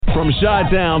From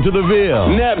Chi-Town to the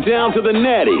Ville, Nap Down to the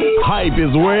Natty, Hype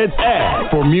is where it's at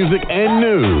for music and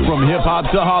news. From hip-hop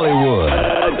to Hollywood.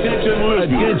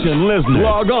 Attention listeners.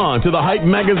 Log on to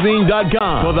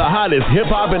thehypemagazine.com for the hottest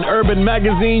hip-hop and urban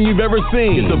magazine you've ever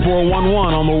seen. Get the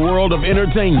 411 on the world of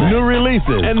entertainment, new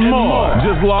releases, and more.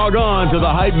 Just log on to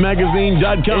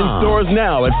thehypemagazine.com. In stores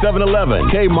now at 7-Eleven,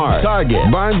 Kmart,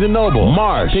 Target, Barnes & Noble,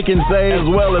 Marsh, Pick and Save, as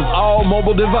well as all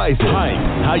mobile devices. Hype,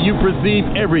 how you perceive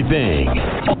everything.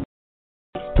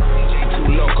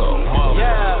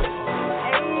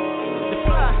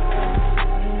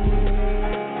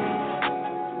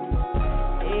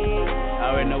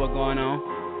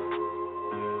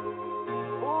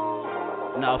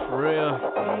 No, for real.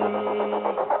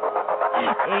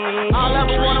 All I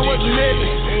ever wanted was a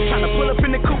million. Tryna pull up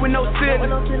in the coupe with no ceiling.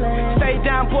 Stay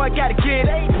down, boy, gotta get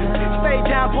it. Stay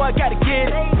down, boy, gotta get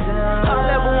it. All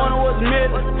I ever wanted was a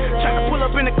million. Tryna pull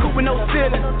up in the coupe with no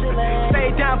ceiling.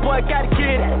 Stay down, boy, gotta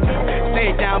get it.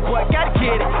 Stay down, boy, gotta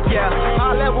get it. Yeah.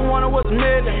 All I ever wanted was a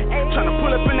million. Tryna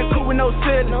pull up in the coupe with no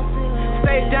ceiling.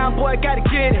 Stay down, boy, gotta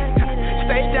get it.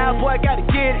 Stay down, boy, gotta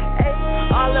get it.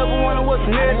 All I ever wanted was a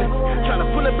million.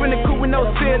 Tryna pull up in the coupe with no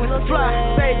ceiling. Fly,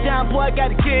 stay down, boy,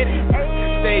 gotta get it.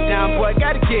 Stay down, boy,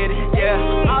 gotta get it.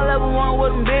 Yeah, all I ever wanted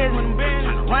was a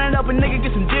million. Run it up a nigga,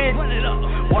 get some digits.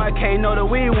 Boy, I can't know that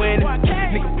we winning.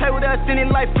 Nigga play with us, any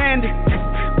life ending.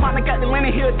 Partner got the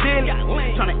Lennon Hill dealing.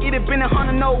 Tryna eat it, been a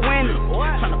hunter, no winning.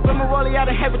 Tryna film a rollie out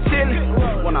and have it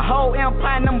chillin'. Want a whole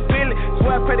empire, and I'm feeling.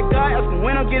 Swear I pray to God, else can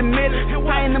win or get a million.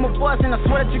 Paying them a voice, and I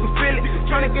swear that you can feel it.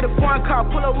 Tryna get a foreign car,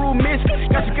 pull up rule miss.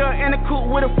 Got your girl in the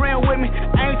coupe with a friend with me.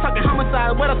 I ain't talking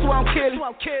homicide, but I swear I'm killing.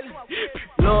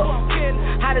 Look,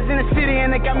 hottest in the city,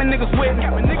 and they got me niggas with me.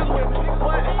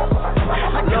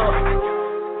 Look,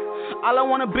 all I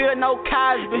wanna build, no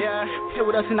Cosby. Play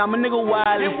with us and I'm a nigga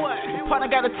wildin'. Partner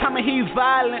got the time and he's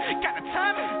violent.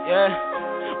 Yeah.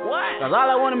 Cause all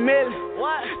I want a million.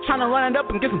 Tryna run it up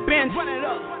and get some bench.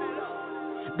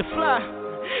 The fly.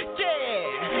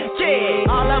 Yeah.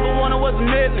 All I ever wanted was a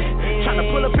million. Tryna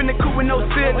pull up in the coupe with no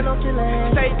ceiling.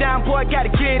 Stay down, boy,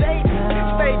 gotta get it.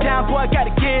 Stay down, boy,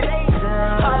 gotta get it.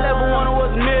 All I ever wanted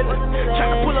was a million.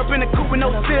 Tryna pull up in the coupe with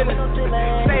no ceiling.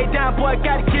 Stay down, boy,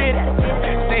 gotta get it.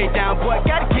 Stay down, boy,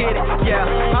 gotta get it. Yeah.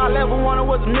 All I ever wanted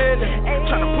was a million.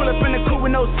 Tryna pull up in the coupe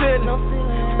with no ceiling.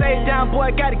 Stay down,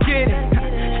 boy, gotta get it.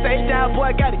 Stay down,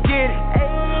 boy, gotta get it.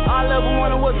 All I ever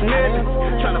wanted was a million.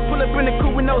 Tryna pull up in the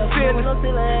coupe with no ceiling.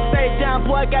 Stay down,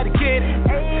 boy, gotta get it.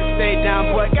 Stay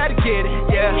down, boy, gotta get it.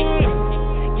 Yeah.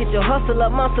 Get your hustle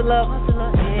up, muscle up.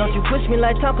 Don't you push me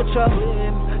like Tonka truck.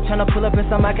 Tryna pull up in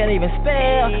something I can't even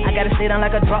spell. I gotta stay down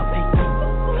like a drop kick.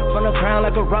 From the ground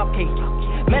like a rock cake.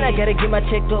 Man, I gotta get my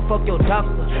check up, fuck your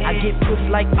doctor. I get pushed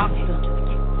like Octa.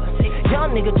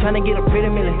 Young nigga tryna get a pretty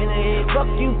million. Fuck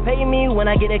you, pay me when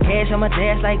I get that cash on my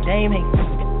dash like Dame, hey.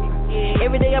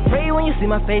 Every day I pray when you see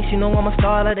my face, you know I'm a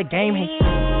star of the game, hey.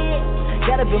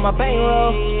 Gotta build my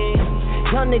bankroll.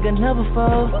 Young nigga never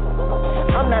fall.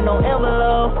 I'm not no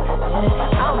envelope.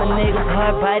 I'm a nigga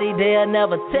hard body, they'll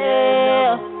never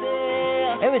tell.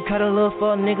 Every cut a little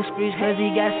for a nigga screech cause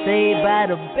he got saved by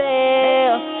the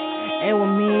bell. And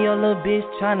with me, your little bitch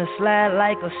tryna slide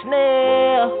like a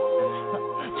snail.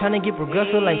 Tryna get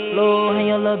progressive like flow, and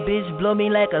your little bitch blow me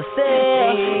like a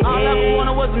sail. All I ever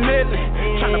wanted was a million.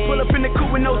 Tryna pull up in the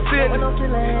coupe with no ceiling.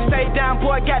 Stay down,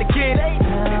 boy, gotta get it.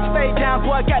 Stay down,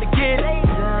 boy, gotta get it.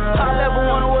 All I ever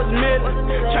wanted was a million.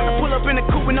 Tryna pull up in the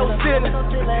coupe with no ceiling.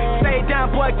 Stay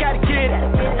down, boy, gotta get it.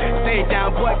 Stay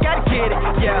down, boy, gotta get it.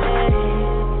 Yeah.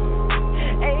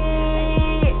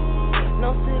 Hey,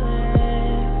 no ceiling,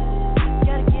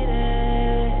 gotta get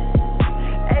it.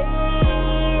 Hey,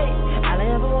 all I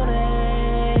ever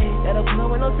wanted, gotta pull up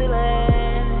with no ceiling.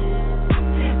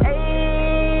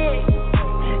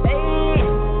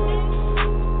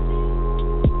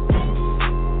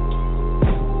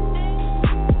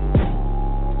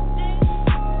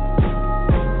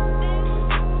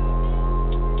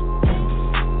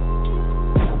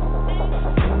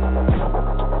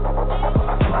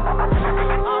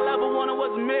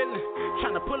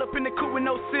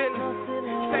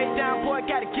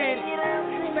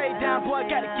 Boy,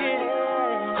 gotta get it.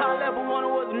 All I ever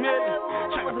wanted was a million.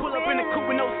 Tryna pull up in the coupe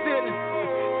with no ceiling.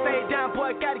 Stay down,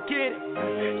 boy, gotta get it.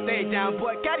 Stay down,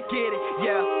 boy, gotta get it.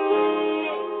 Yeah.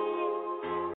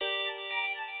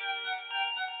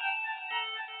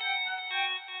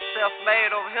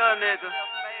 Self-made over here, nigga.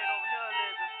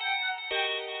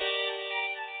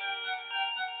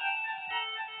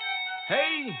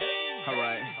 Hey,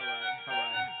 alright.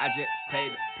 I just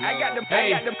paid the I got the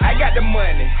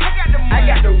money. I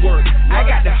got the work. I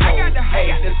got the hoe.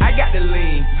 I got the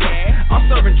lean. Yeah. I'm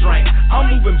serving drink. I'm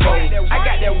moving bold.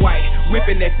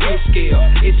 whipping that fish scale.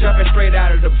 It jumping straight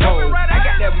out of the bowl. I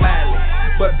got that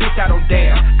mileage, but bitch, I don't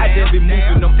dare. I just be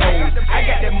moving them O's. I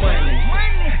got that money,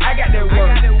 I got that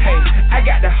work. Hey, I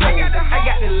got the hoe, I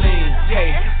got the lean.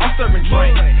 Hey, I'm serving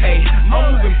drink. Hey, I'm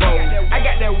moving bowls. I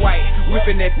got that white,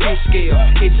 whipping that fish scale.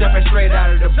 It jumping straight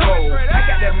out of the bowl. I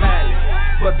got that mileage,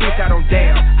 but bitch, I don't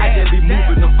dare. I just be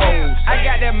moving them O's. I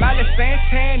got that mileage,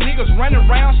 tan niggas running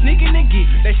around sneaking and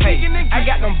geeking. They sneaking and geeking. I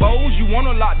got them bowls. You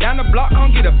wanna lock down the block?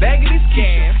 Come get a bag of this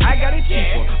can. I got it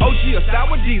cheaper. OG a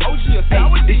sour diesel.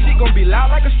 This shit gon' be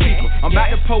loud like a speaker. I'm about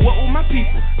to pull up with my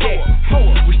people.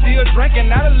 Yeah, we still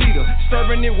drinking out a liter,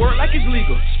 serving it work like it's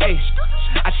legal. Hey,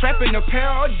 I trap in a pair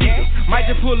of Adidas. Might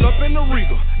just pull up in the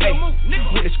Regal. Hey,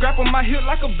 with the scrap on my hip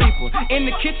like a beeper. In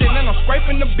the kitchen and I'm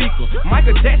scraping the beaker.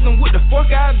 Michael Jackson with the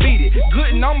fork, I beat it.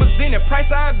 Good numbers in it, price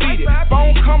I beat it.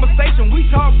 Phone conversation, we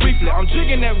talk briefly. I'm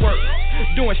jigging at work,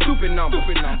 doing stupid numbers.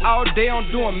 All day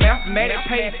I'm doing mathematics.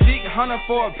 Pay $600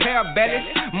 for a pair of ballads.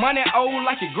 Money old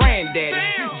like your granddaddy.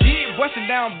 Jig busting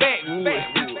down backwood.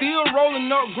 Still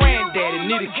rolling up granddaddy.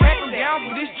 Need a cap and gown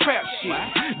for this trap shit.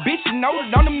 Bitch, you know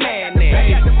that I'm the man now.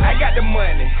 I got the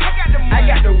money, I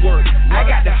got the work, I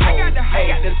got the hoe,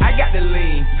 I got the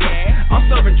lean. I'm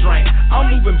serving drink,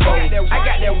 I'm moving bowls. I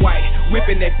got that white,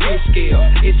 whipping that fish scale.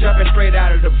 It's jumping straight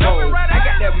out of the bowl. I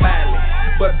got that mileage,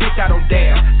 but bitch, I don't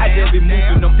dare. I just be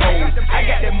moving them O's. I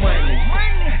got that money,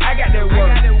 I got that work.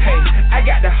 Hey, I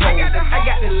got the hoe, I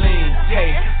got the lean.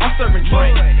 Hey, I'm serving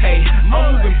drink. Hey, I'm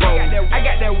moving bowls. I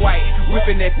got that white,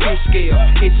 whipping that fish scale.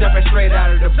 It's jumping straight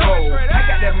out of the bowl. I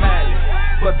got that mileage,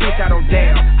 but bitch, I don't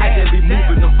dare. I just be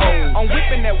moving them O's. I'm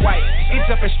whipping that white, it's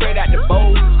jumping straight out the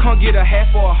bowl. Can't get a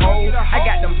half or a hoe. I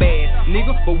got them bad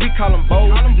nigga, but we call them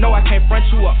bold. No, I can't front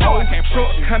you a O.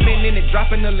 Truck coming in and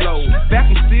dropping the load. Back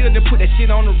from steel, then put that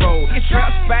shit on the road. It's trap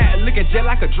spot, looking just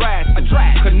like a drive.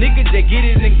 Cause nigga just get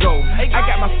it and go. I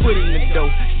got my foot in the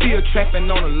dough. Still trapping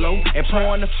on the low and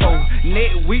pouring the foe.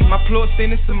 Next week, my plug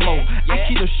sending some more. I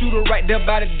keep the shooter right there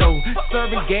by the door.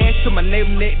 Serving gas to my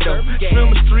neighbor next door.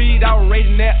 Trim the street, I was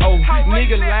raising that O.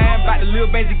 Nigga lying about the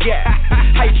little baby gap.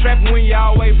 How you trapping when you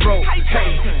always broke?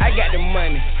 Hey, I got the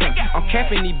money. I'm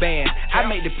capping these bands. I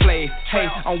make the play. Hey,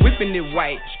 I'm whipping it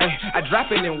white. Hey, I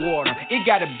drop it in water. It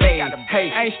got a bag.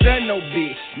 Hey, I ain't studying no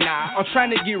bitch. Nah, I'm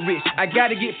trying to get rich. I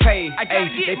gotta get paid. Hey,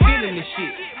 they feeling this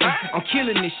shit. I'm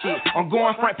killing this shit. I'm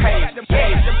going front page.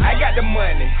 Hey, I got the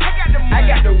money. I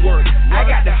got the work. I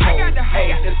got the hoe.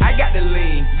 Hey, I got the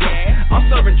lean. I'm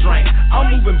serving drink.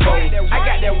 I'm moving bowls. I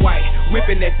got that white,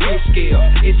 whipping that fish scale.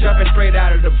 It's jumping straight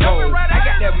out of the bowl. I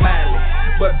got that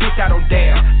mileage, but bitch, I don't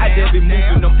dare. I just be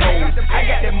moving them O's. I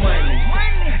got that money.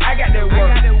 I got that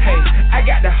work. Hey, I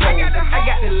got the hoe. I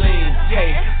got the lean.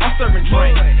 Hey, I'm serving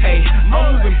drink. Hey, I'm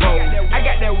moving bowls. I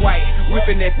got that white,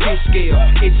 whipping that fish scale.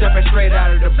 It's jumping straight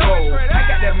out of the bowl. I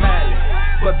got that mileage,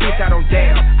 but bitch, I don't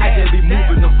dare. I just be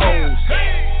moving them O's.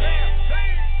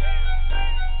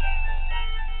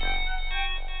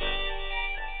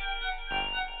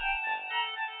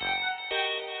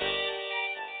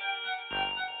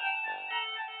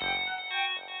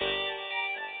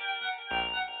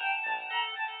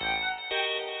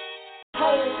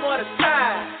 Home for the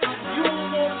tide. You don't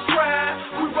wanna try.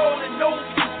 We rolling those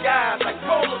guys like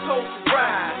roller coaster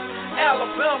ride.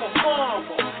 Alabama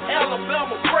mama,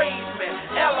 Alabama brave man,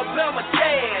 Alabama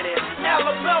daddy,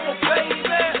 Alabama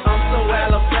baby. I'm so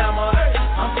Alabama,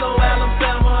 I'm so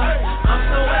Alabama, I'm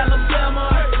so Alabama,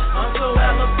 I'm so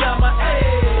Alabama. Hey,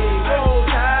 roll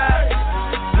tide,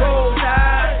 roll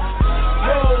tide,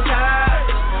 roll tide,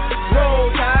 roll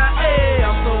tide. Hey,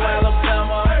 I'm so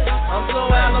Alabama, I'm so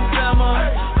Alabama,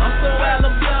 I'm so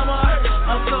Alabama,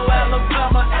 I'm so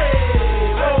Alabama. Hey,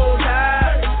 roll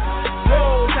tide,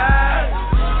 roll tide,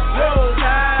 roll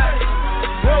tide,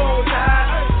 roll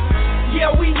tide.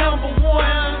 Yeah, we number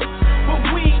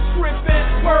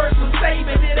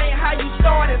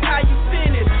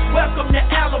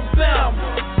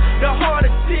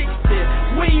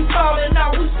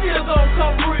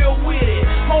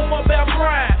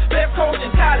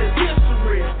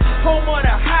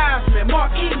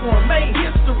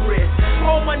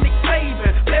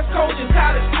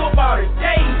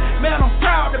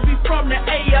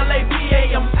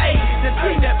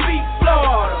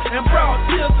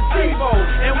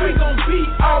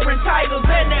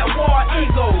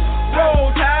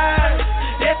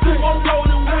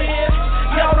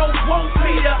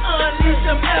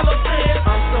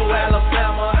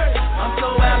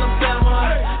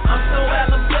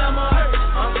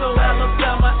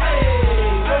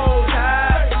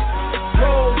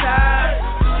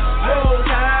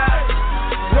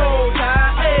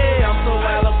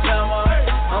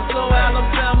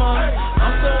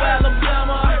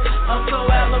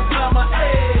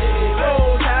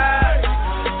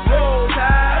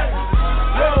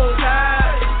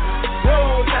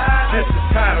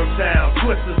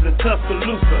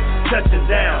Tuscaloosa, touching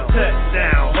down,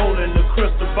 touchdown, holding the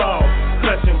crystal ball,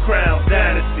 clutching crown,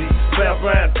 dynasty. Val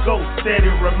Bryant's ghost steady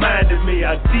reminded me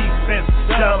our defense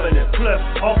dominant, plus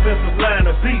offensive line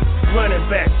of beats, running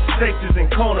back, safeties and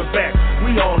cornerbacks.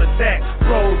 We on attack,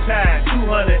 roll tide,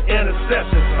 200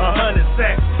 interceptions, 100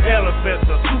 sacks. Elephants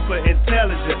are super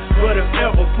intelligent, but if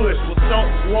ever push, will stomp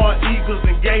war eagles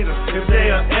and gators if they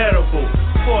are edible.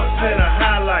 Sports Center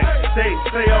highlights,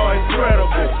 they are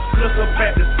incredible. Look up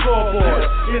at the scoreboard,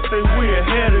 if they way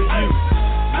ahead of you.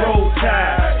 Roll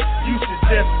Tide, you should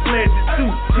just pledge it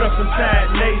too. Crimson Tide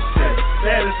Nation,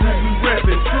 that is who we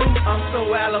reppin' true. I'm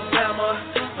so Alabama,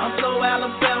 I'm so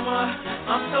Alabama,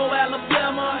 I'm so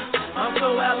Alabama, I'm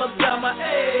so Alabama.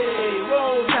 Hey,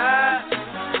 roll Tide,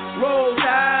 roll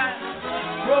Tide,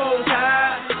 roll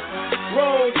Tide,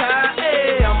 roll Tide.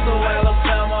 Hey, I'm so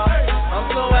Alabama, I'm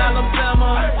so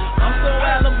Alabama, I'm so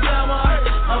Alabama,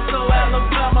 I'm so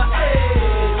Alabama. Hey,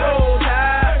 roll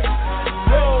Tide,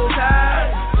 roll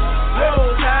Tide,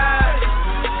 roll Tide,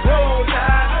 roll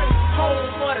Tide. Home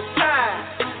for the Tide.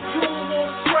 You don't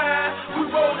wanna try. We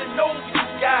rollin' over you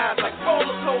guys like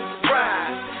roller coaster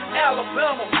rides.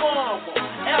 Alabama mama,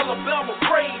 Alabama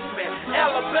praise me,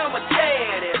 Alabama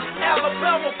daddy,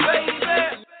 Alabama baby.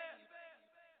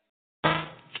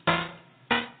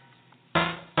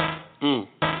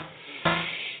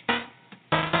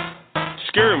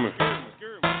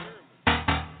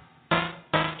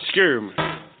 Scare me.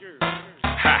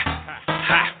 Ha,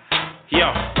 ha, yo,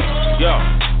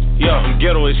 I'm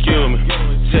ghetto, excuse me.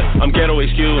 I'm ghetto,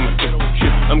 excuse me.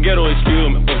 I'm ghetto,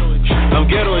 excuse me. I'm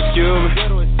ghetto, excuse me.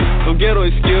 I'm ghetto,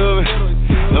 excuse me.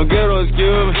 I'm ghetto,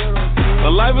 excuse me. My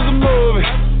life is a movie.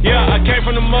 Yeah, I came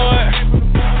from the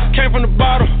mud, came from the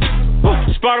bottom.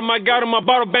 Spotted my guy in my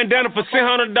bottle bandana for $600.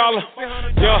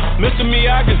 Yeah, Mr.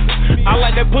 Miyagi, I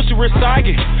like that pussy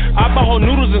recycling. I bought whole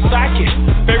noodles and sake.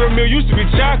 Favorite meal used to be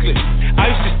chocolate.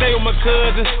 I used to stay with my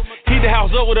cousins, heat the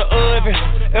house up with an oven.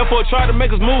 Airport tried to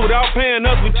make us move without paying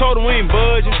us. We told them we ain't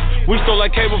budging. We stole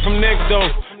like cable from next door.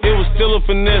 It was still a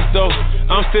finesse though.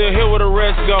 I'm still here where the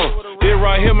rest go. Did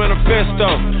right here manifesto.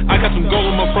 I got some gold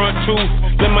on my front too.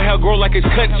 Let my hair grow like it's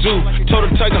kudzu. Told her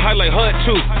to take a height like Hut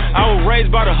too. I was raised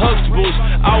by the Huxtables.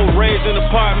 I was raised in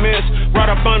apartments, right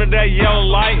up under that yellow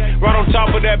light, right on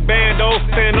top of that bando,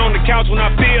 staying on the couch when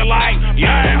I feel like,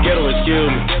 yeah. I'm ghetto,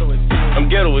 excuse me. I'm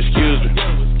ghetto, excuse me.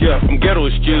 Yeah, I'm ghetto,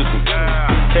 excuse me.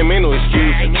 Can't make no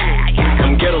excuse me.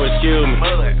 I'm ghetto, excuse me.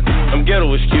 I'm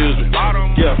ghetto, excuse me.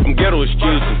 Yeah, I'm ghetto,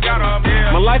 excuse me.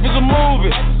 My life is a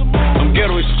movie. I'm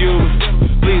ghetto, excuse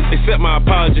me. Please accept my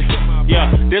apology.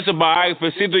 Yeah, this a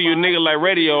biography. See through you nigga like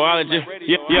radiology.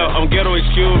 Yeah, I'm ghetto,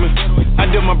 excuse me. I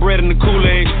dip my bread in the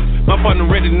Kool-Aid. My partner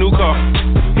rented a new car.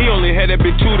 He only had that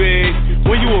bitch 2 days.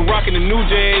 When you were rocking the new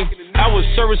J's, I was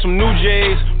serving some new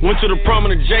J's. Went to the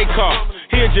prominent J car.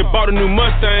 He had just bought a new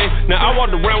Mustang. Now I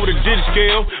walked around with a digit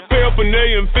scale,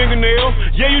 paraphernalia and fingernail.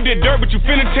 Yeah, you did dirt, but you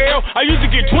finna tell. I used to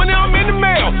get 20 of them in the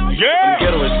mail. Yeah. I'm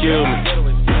ghetto, excuse me.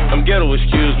 I'm ghetto,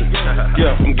 excuse me.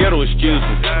 Yeah, I'm ghetto, excuse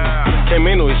me. Can't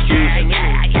make no excuse me.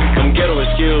 I'm ghetto,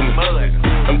 excuse me.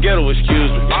 I'm ghetto,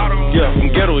 excuse me. Yeah, I'm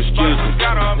ghetto, excuse me.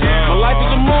 My life is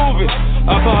a movie.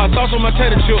 I put hot sauce on my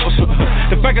tater chips.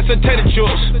 The fact I said tater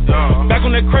chips. Back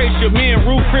on that crazy shit, me and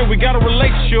Rue Crib, we got a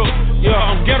relationship. Yeah,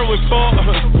 I'm ghetto as fuck.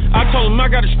 I told him I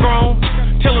got it strong.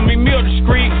 Telling me meal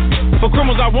discreet. For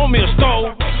criminals, I want me a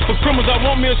stove. For criminals, I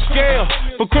want me a scale.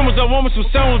 For criminals, I want me some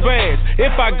sound bags.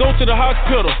 If I go to the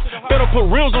hospital, better put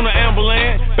rims on the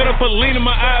ambulance. Better put lean in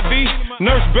my IV.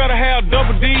 Nurse better have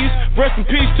double D's. Rest in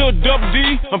peace to a double D.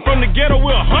 I'm from the ghetto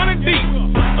with 100 deep.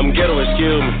 I'm ghetto,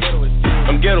 excuse me.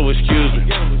 I'm ghetto, excuse me.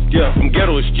 Yeah, I'm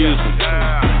ghetto, excuse me.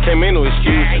 Can't make no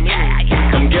excuse me.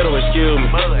 I'm ghetto, excuse me.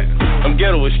 I'm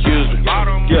ghetto, excuse me.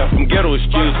 Yeah, I'm ghetto,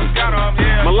 excuse me.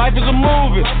 My life is a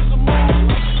movie.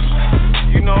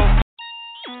 You know.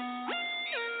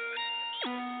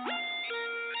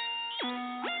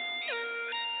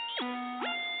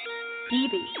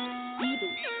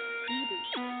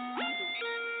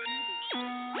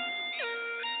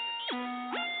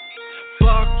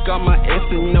 Fuck all my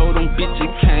F and know them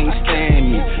bitches can't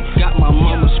stand me. Got my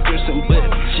mama stressing, but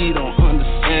she don't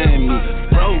understand me.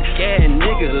 Broke ass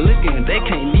nigga looking, they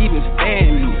can't even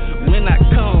stand me. When I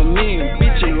come in,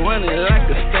 bitches running like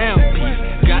a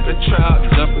stampede. Got the trout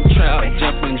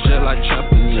jumping just like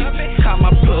trampoline. Caught my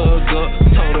plug up,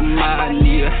 told him I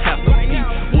need a half a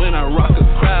beat. When I rock a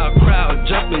crowd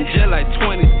jumping just like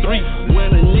 23.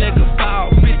 When a nigga fall,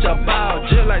 bitch I bow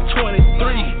just like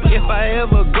 23. If I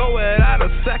ever go it out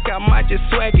of sight, sack, I might just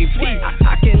swag it feet.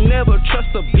 I can never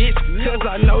trust a bitch, cause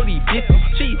I know these bitches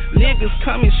cheap. Niggas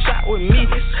come and shot with me,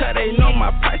 cause they know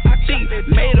my price is cheap.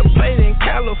 Made a plate in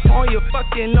California,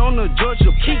 fucking on the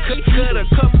Georgia Key. Cut a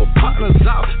couple partners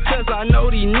out, cause I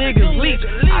know these niggas leech.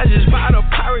 I just bought a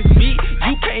Pirates beat,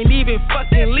 you can't even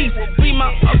fucking lease. Free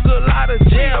my uncle out of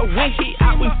jail, when he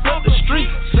out we float the street.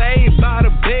 Saved by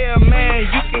the bear, man,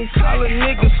 you can call a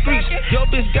nigga screech. Yo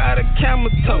bitch got a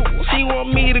camel toe, she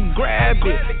want me to grab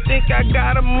it. Think I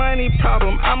got a money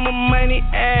problem, I'm a money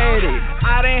addict.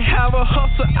 I didn't have a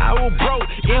hustle, I was broke,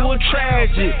 it was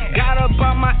tragic. Got up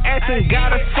on my ass and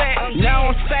got a sack, now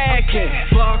I'm sacking.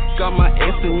 Fuck all my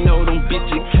ex and know them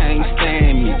bitches can't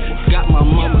stand me. Got my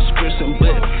mama's Christian,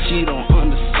 but she don't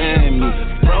understand me.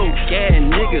 Broke ass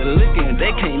nigga looking,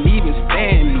 they can't even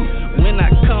stand me. When I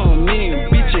come in,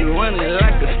 bitches running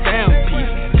like a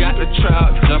stampede. Got the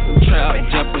trout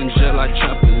jumping just like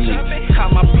trampoline.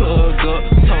 Caught my plug up,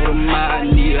 told him I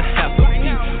need a half a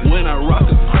beat. When I rock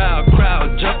the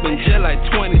crowd jumping just like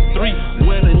 23.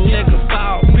 When a nigga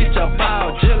bow, bitch I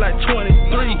bow just like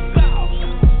 23.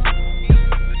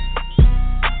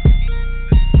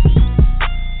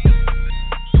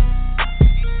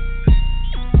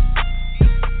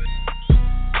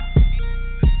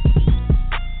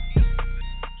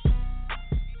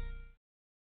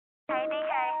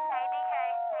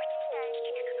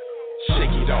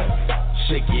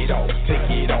 Shake it off, take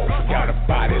it off. Got a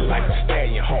body like a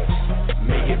stallion horse.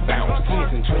 Make it bounce, 10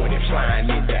 and 20 flying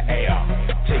in the air.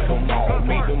 Take them all,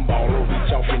 make them baller,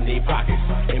 reach off in their pockets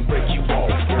and break you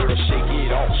off. Girl, shake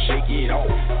it off,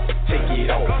 take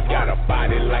it off. Got a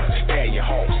body like a stallion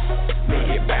horse. Make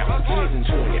it bounce, 10 and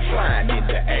 20 flying in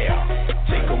the air.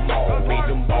 Take them all, make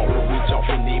them baller, reach off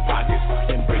in their pockets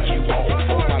and break you off.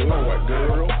 Oh my lord,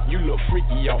 girl, you look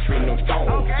freaky off in them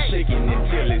thongs. Shaking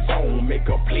until it's on, make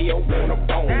a play on a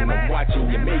bone. I'm watching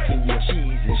you making your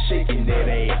cheese and shaking that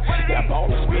ass. Got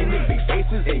ballers spinning big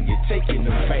faces and you're taking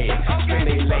them fast. Spin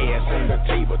they last on the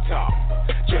tabletop,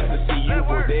 just to see you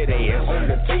put that ass on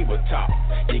the tabletop.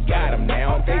 You got them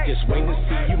now, they just wait to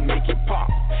see you make it pop.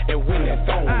 And when that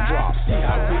thong drops, see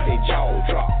how quick they jaw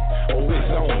drop. Oh,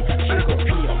 it's on, drink a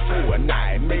PM for a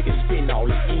night, make it spin all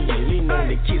its in. Lean on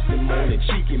the kiss him on the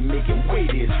cheek and make him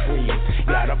wait his friend.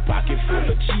 Got a pocket full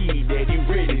of cheese that he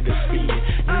ready to spin.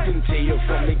 You can tell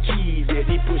from the keys that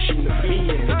he pushing the bin.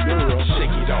 Girl,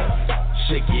 shake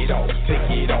it off, take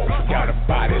it off. Got a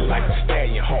body like a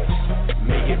stallion horse.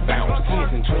 Make it bounce,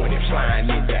 10 and 20 flying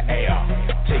in the air.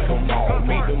 Take them all,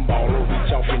 make them baller,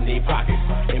 reach off in their pockets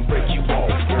and break you off.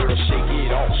 Girl, shake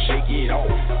it off,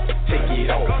 take it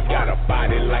off. Got a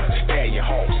body like a stallion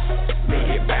horse. Make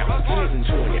it bounce, 10 and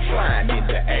 20 flying in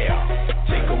the air.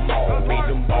 Take them all, make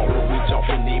them baller, reach off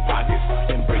in their pockets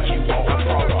and break you off. I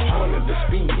brought 100 to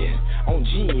spin on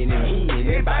gin and hen.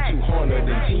 They buy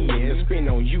 210 spin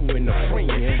on you and a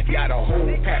friend. Got a whole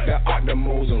pack of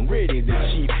Optimals and ready to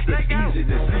cheat. It's easy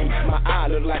to see, my eye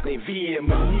look like they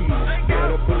Vietnamese.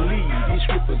 Better believe these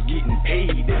strippers getting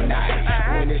paid tonight.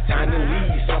 When it's time to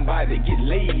leave, somebody get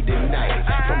laid tonight.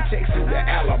 From Texas to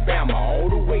Alabama, all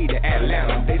the way to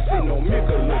Atlanta. They sitting on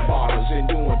Michelob bottles and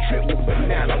doing trip with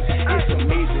bananas. It's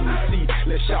amazing to see.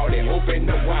 Let's shout it, open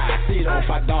the wide. Sit on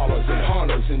 $5 and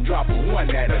hundreds and drop them one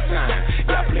at a time.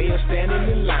 Got players standing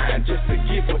in line just to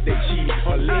get what they cheat.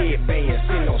 A lead band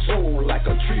sitting on soul like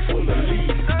a tree full of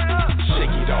leaves.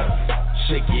 Shake it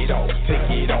off, take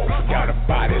it off. Got a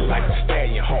body like a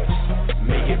stallion horse.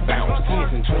 Make it bounce,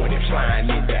 10 and 20 flying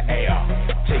in the air.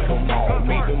 Take them all,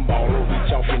 make them baller,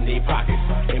 reach off in their pockets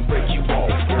and break you off.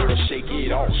 Girl, shake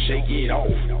it off,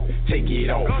 take it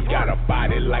off. Got a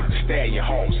body like a stallion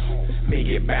horse. Make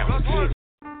it bounce.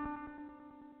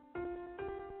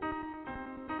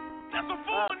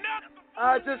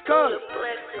 I just caught it.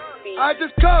 I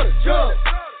just caught it, jump.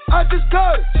 I just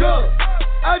caught it, jump.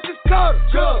 I just caught it,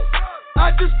 jump.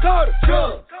 I just caught it,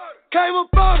 jump. Came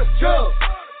up on it, jump.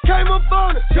 Came up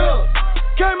on it, jump.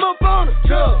 Came up on it,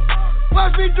 jump.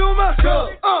 Watch me do my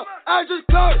jump. I just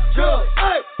caught it, jump.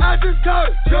 Hey, I just caught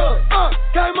it, jump.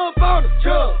 Came up on it,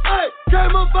 jump. Hey,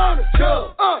 came up on it,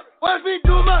 jump. Watch me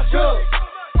do my jump.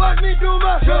 Watch me do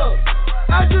my jump.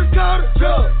 I just caught it,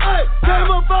 jump. Hey, came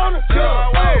up on it,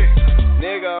 jump.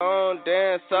 Nigga on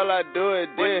dance, all I do is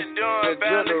this. The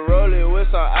dribble roll it with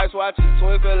some ice, watch it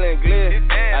twinkle and glisten.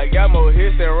 I got more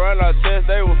hits than run out tests,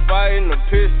 they were fighting the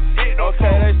piss.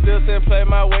 Okay, they still say play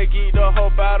my way, geek the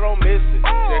hope I don't miss it.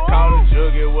 They call it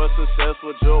jug, it was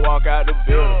successful, just walk out the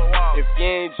building. If you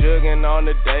ain't jugging on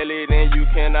the daily, then you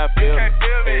cannot feel it.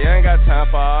 They ain't got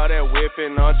time for all that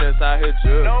whipping, I'm just out here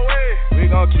jugging. We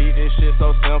gon' keep this shit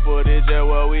so simple, this just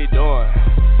what we doing.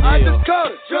 I just caught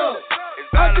it, jump.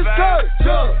 I just caught a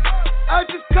jug. I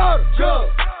just caught a jug.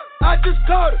 I just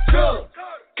caught a jug.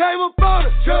 Came up on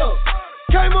a jug.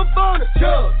 Came up on a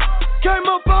jug. Came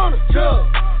up on a jug.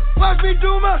 Watch me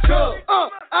do my jug.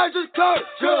 I just caught a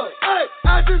jug. Ay,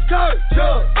 I just caught a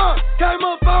jug. Came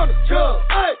up on a jug.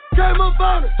 Ay, came up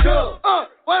on a jug.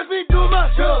 Watch me do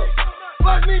my jug.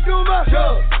 Watch me do my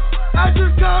jug. I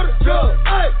just caught a jug.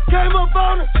 Ay, came up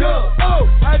on a jug. Oh,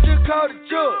 I just caught a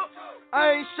jug.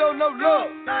 I ain't show no love.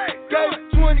 Gave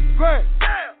it 20 grand.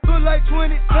 Look like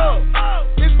 20 tubs.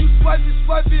 If you swipe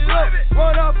it up.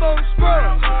 Run off on the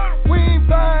scrub. We ain't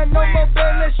buying no more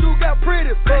bed unless you got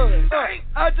pretty buzz.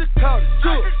 I just caught a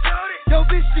jug. Yo,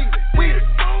 bitch, she with it.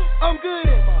 I'm good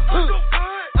in my hood.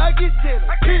 I get 10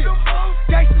 kills.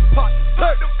 Gangsters pop the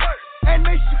perk. And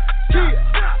they shoot kill.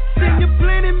 Send you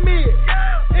plenty meal.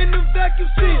 In the vacuum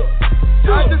seal.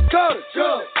 I just caught a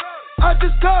jug. I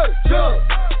just caught a jug.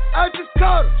 I just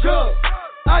caught a jug.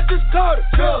 I just caught a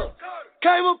jug.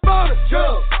 Came up on a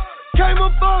jug. Came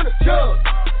up on a jug.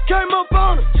 Came up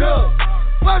on a jug.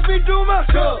 Watch me do my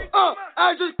jug.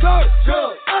 I just caught a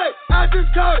jug. Ay, I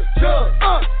just caught a jug.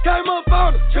 Came up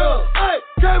on a jug. Ay,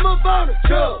 came up on a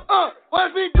jug.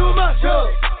 Watch me do my jug.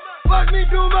 Watch me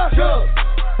do my jug.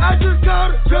 I just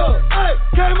caught a jug. Ay,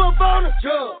 came up on a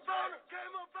jug.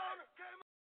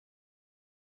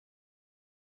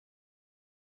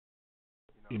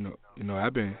 You know,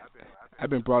 I've been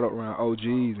brought up around OGs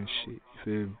and shit. You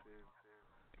feel me?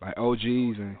 Like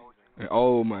OGs and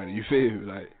old money. You feel me?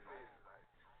 Like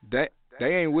that.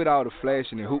 They ain't with all the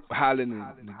flashing and hoop hollering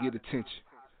and to get attention.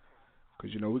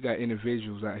 Cause you know we got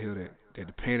individuals out here that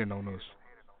depending on us.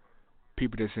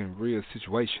 People that's in real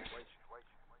situations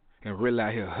and really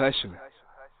out here hustling.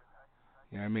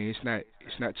 You know what I mean?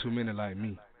 It's not too many like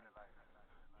me.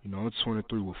 You know, I'm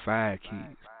 23 with 5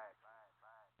 kids.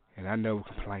 And I never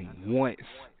complained once.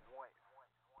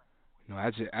 You know,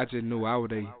 I just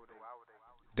knew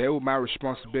they were my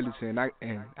responsibility, and I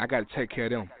got to take care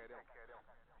of them.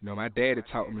 You know, my daddy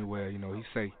taught me well. You know, he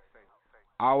say,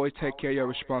 always take care of your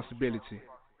responsibility,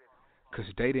 'cause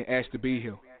they didn't ask to be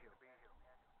here.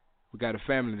 We got a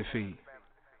family to feed.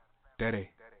 Daddy,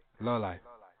 love life.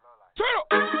 Turn up.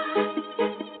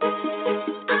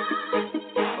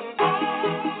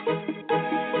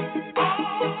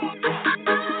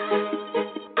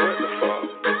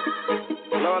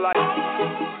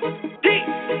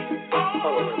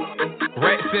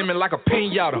 Rat simming like a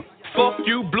pinata. Fuck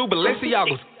you, blue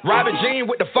Balenciagas. Robert Jean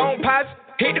with the phone pots.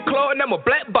 Hit the club and them a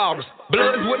black bottles.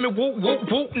 Bloods with me, whoop, whoop,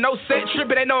 whoop. No set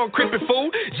tripping, they know I'm creepy fool.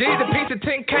 G's a piece of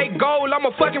 10K gold. I'm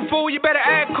a fucking fool, you better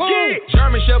act cool. Yeah.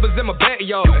 German shepherds in my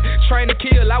backyard. Train to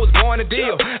kill, I was born to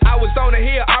deal. I was on the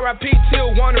hill, RIP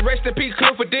till one, rest in peace,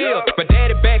 Cliff for deal. My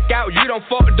daddy back out, you don't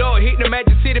fuck the door. Hit the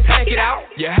Magic City, pack it out.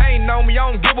 You hating on me, I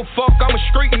don't give a fuck. I'm a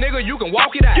street nigga, you can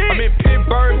walk it out. I'm in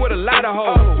Pittsburgh with a lot of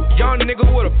hoes. Young nigga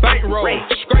with a bankroll.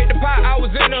 Scrape the pot, I was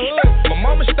in the hood. My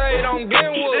mama stayed on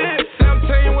Glenwood.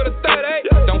 17 with a 38.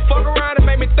 Don't fuck around and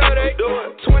make me 38.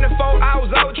 24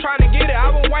 hours, I was trying to get it. I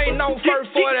was waiting on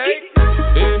first 48.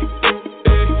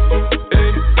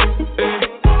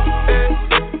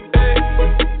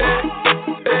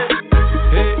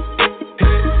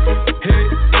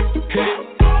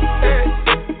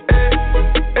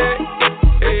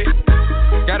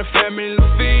 Got a family to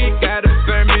feed, got a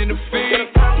family to feed.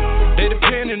 They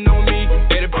depending on me,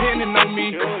 they depending on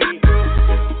me.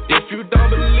 If you don't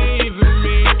believe in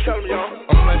me,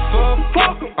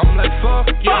 I'm like fuck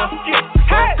yeah.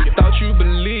 Hey. Thought you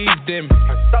believed in me.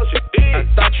 I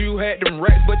thought you had them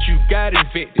racks, but you got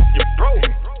evicted. You broke.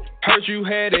 Heard you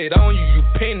had it on you, you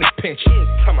pin the pension.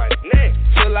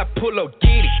 Till I pull up,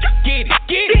 get it.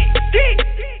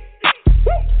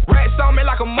 Rats on me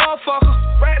like a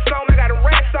motherfucker. Rats on me, got them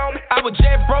rats on me. I was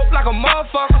jet broke like a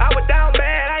motherfucker. I was down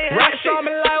bad, I ain't rats on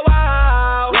me like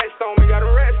wow. Rats on me, got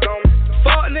them rats on me.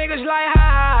 Fuck niggas like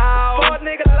how? Fuck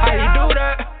niggas like how you do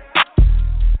that?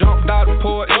 Dumped out the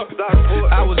port. I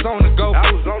was on the go.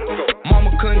 Mama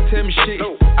couldn't tell me shit.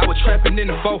 I was trapping in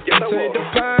the fourth. Take the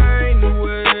pain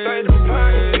away.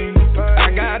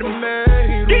 I got it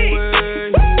made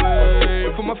away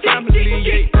for my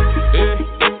family.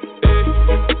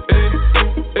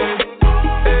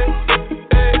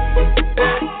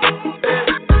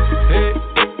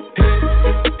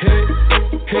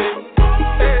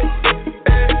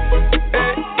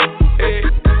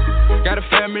 Got a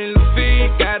family to feed,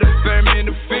 got a family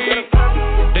to feed.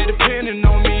 They depending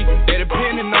on me, they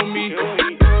depending on me.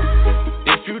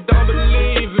 If you don't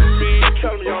believe in me,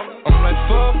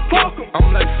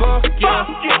 I'm like fuck yeah.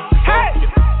 Hey.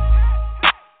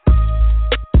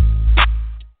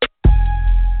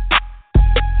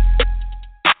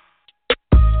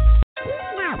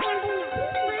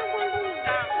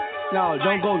 No,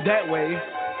 don't go that way.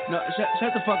 No,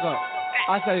 shut the fuck up.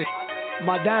 I say,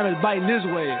 my diamond's biting this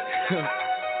way.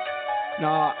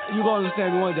 Nah, you gonna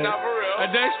understand me one day. Not for real. A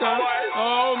Dexter.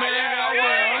 Oh man,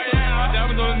 my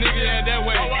diamonds on a nigga, yeah, that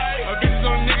way. My bitches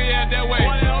on a nigga, yeah, that way.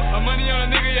 My money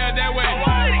on a nigga, yeah, that way.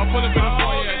 I'm full of it for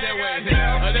yeah, that way.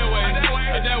 That way.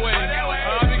 That way.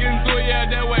 I be getting to it, yeah,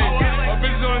 that way. My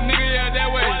bitches on a nigga, yeah,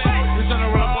 that way. You tryna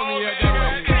run up on me, yeah, that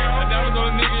way. My diamonds on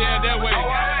a nigga, yeah, that way.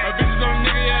 My bitches on a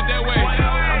nigga, yeah, that way.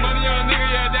 My money on a nigga,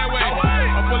 yeah, that way.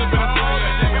 I'm full of it for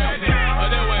yeah, that way.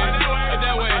 That way.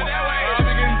 That way. I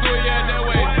be getting to it, yeah, that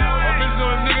way. My bitches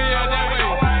on a nigga, yeah, that way.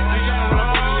 You tryna run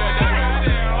up on me, yeah, that way.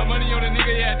 My money on a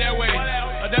nigga, yeah, that way.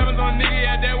 My diamonds on a nigga,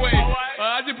 yeah, that way.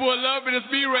 I just pull up in a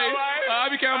speed race. I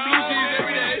be counting blue cheese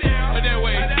every day. That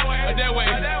way. That way.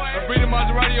 I bring the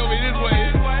Maserati over this way.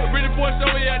 I bring the Porsche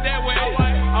over here that way.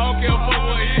 I don't care a fuck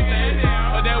what he say.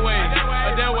 That way.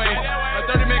 That way. A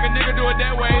 30 make a nigga do it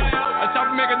that way. A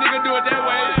chopper make a nigga do it that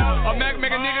way. A Mac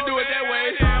make a nigga do it that way.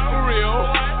 For real.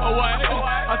 Or what?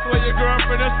 I swear your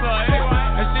girlfriend is slut.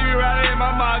 And she be riding in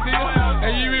my Mazda.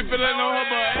 And you be feeling on her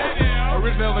butt. A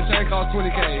rich velvet chain costs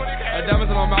 20K. A diamonds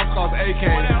in my mouth costs 8K.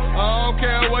 I don't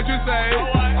care what you say.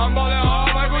 I'm ballin'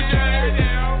 hard, Michael J.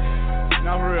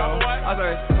 Not for real. I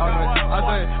say,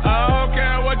 I don't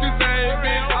care what you say,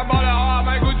 bitch. I'm ballin' hard,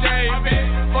 Michael J. Bitch,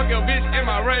 fuck your bitch in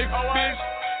my rape, bitch.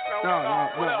 No.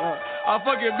 I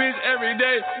fuck your bitch every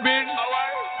day, bitch.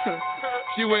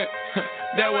 She went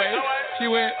that way. She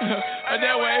went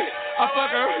that way. I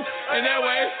fuck her and that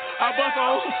way. I bust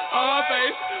on her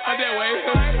face that way.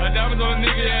 My diamonds on a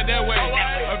nigga, yeah, that way.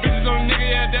 My bitches on a nigga,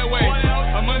 yeah, that way.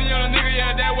 My money on a nigga,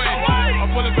 yeah, that way. I'm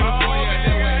full of it for yeah,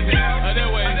 that way. That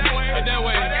way. That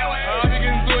way. I be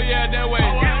getting to it, yeah, that way.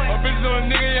 My bitches on a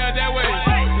nigga, yeah, that way.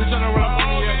 You tryna run up on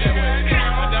me, yeah, that way.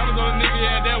 My diamonds on a nigga,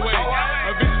 yeah, that way.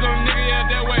 My bitches on a nigga, yeah,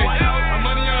 that way. My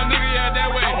money on a nigga, yeah, that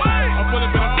way. I'm full of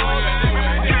it for yeah, that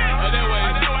way. That way.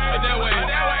 That way.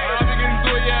 I be getting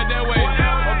to it, yeah, that way.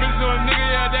 My bitches on a nigga,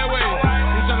 yeah, that way.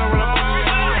 You tryna run up on me,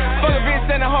 yeah, that way. Fuck a bitch,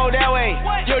 send a hoe that way.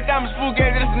 Your diamonds full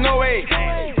gas, there's no way.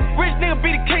 Rich nigga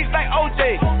beat the case like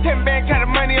OJ. 10 band count the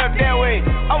money up that way.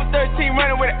 I was 13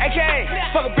 running with an AK.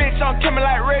 Fuck a bitch on coming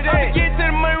like Ray Day. Get to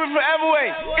the money with forever way.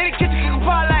 In the kitchen cooking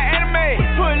pot like anime.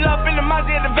 Pull up in the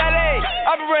Mazda at the valet.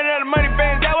 I be running out of money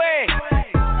bands that way.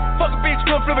 Fuck a bitch,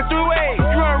 come flip it through way.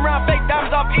 You run around fake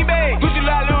diamonds off eBay. Gucci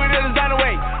like Louis, the designer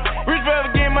way. Rich forever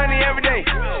getting money every day.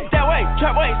 That way,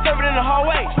 trap way, serve it in the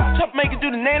hallway. Chop make it do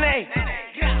the nene.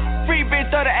 Free bitch,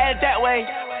 throw the ad that way.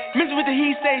 Mixing with the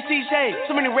he say, she say.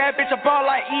 So many rap bitch, I ball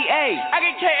like EA. I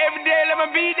get K every day, like my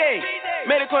B-day.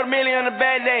 Made a $250,000 on a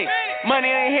bad day.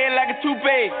 Money on your head like a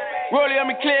toupee. Roll it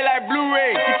on me clear like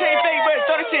Blu-ray. You can't fake, but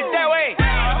throw the shit that way.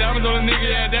 My diamonds on a nigga,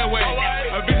 yeah, that way.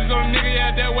 My bitches on a nigga,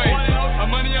 yeah, that way. My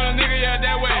money on a nigga, yeah,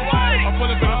 that way. I'm full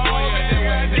of it for yeah, that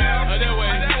way. That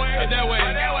way. That way.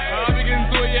 I be getting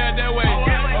to it, yeah, that way.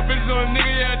 My bitches on a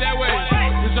nigga, yeah, that way.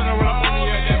 You tryna run up on me,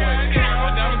 yeah, that way.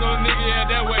 My diamonds on a nigga, yeah,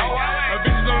 that way. My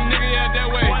bitches on a nigga, yeah, that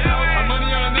way. My money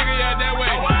on a nigga, yeah, that way.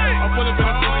 I'm full of it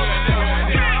for yeah, that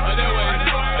way. That way.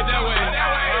 That way.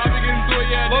 I be getting to it,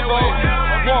 yeah, that way.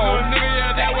 My bitches on a nigga,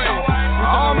 yeah, that way.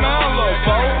 Oh man, look,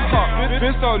 bro.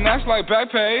 Bitch so nice like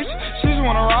Backpage. She just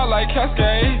wanna ride like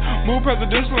Cascade. Move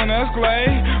presidential in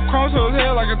Escalade. Chrome to his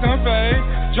head like a 10 fade.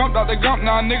 Jumped out the gump,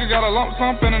 now a nigga got a lump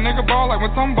sum and a nigga ball like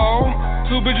Matumbo.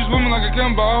 Two bitches swimming like a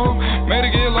Kimbo. Made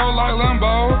it get low like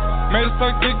Limbo. Made it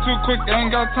suck dick too quick, ain't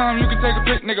got time, you can take a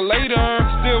pic, nigga, later.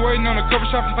 Still waiting on the cover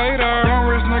shop and fader. Young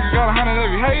rich nigga got 100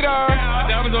 every hater. My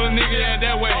diamonds on a nigga, yeah,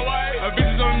 that way. My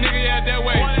bitches on a nigga, yeah, that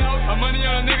way. My money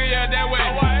on a nigga, yeah, that way.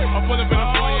 I'm full of it for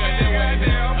yeah, that way.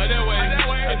 That way.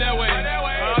 That way.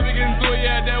 I be getting to it,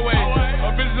 yeah, that way.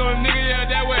 My bitches on a nigga, yeah,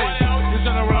 that way. You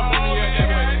tryna run up on me, yeah, that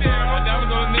way. My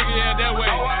diamonds on a nigga, yeah, that way.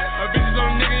 My bitches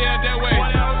on a nigga, yeah, that way.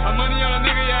 My money on a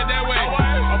nigga, yeah, that way.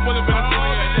 I'm full of it for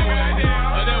yeah, that way.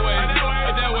 That way.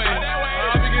 That way.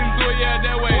 I be getting to it, yeah,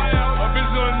 that way. My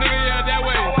bitches on a nigga, yeah, that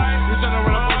way. You tryna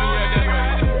run up on me, yeah, that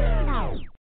way.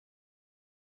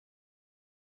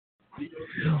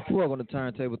 Welcome to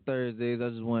Turntable Thursdays. I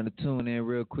just wanted to tune in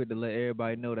real quick to let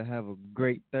everybody know to have a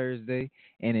great Thursday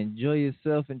and enjoy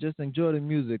yourself and just enjoy the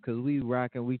music because we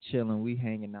rocking, we chilling, we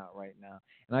hanging out right now.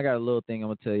 And I got a little thing I'm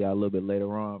going to tell y'all a little bit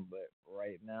later on, but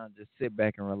right now just sit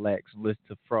back and relax and listen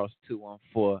to Frost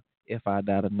 214. If I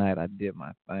Die Tonight, I Did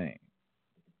My Thing.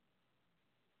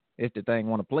 If the thing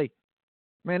want to play.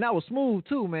 Man, that was smooth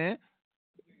too, man.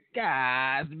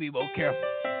 Guys, be more careful.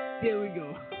 Here we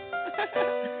go.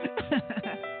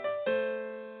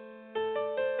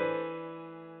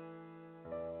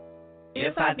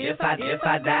 If I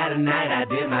die tonight, I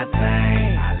did my thing.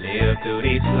 I live through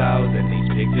these flows and these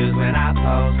pictures when I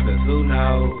post, cause who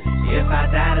knows? If I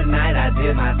die tonight, I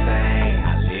did my thing.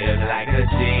 I live like a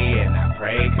G and I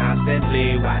pray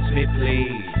constantly, watch me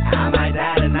please. I might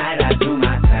die tonight, I do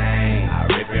my thing. I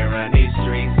rip and run these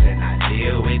streets and I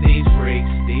deal with these freaks.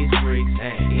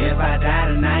 Hey, if I die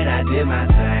tonight, I did my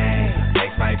thing.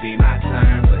 Next might be my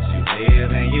turn, but you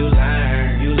live and you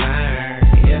learn.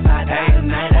 If I die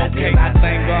tonight, I did my thing. I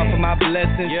thank God for my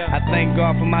blessings. I thank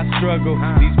God for my struggle.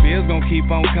 These bills gon' keep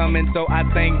on coming, so I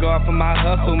thank God for my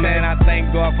hustle, man. I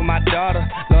thank God for my daughter.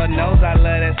 Lord knows I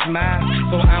love that smile,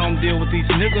 so I don't deal with these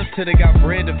niggas till they got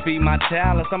bread to feed my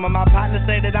child. And some of my partners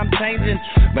say that I'm changing,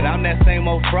 but I'm that same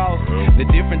old frost. The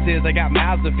difference is I got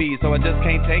mouths to feed, so I just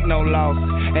can't take no loss.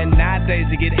 And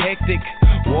nowadays it get hectic,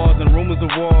 wars and rumors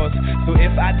of wars. So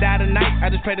if I die tonight,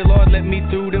 I just pray the Lord let me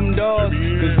through them doors.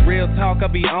 Cause real talk, I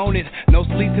be on it. No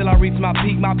sleep till I reach my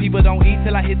peak. My people don't eat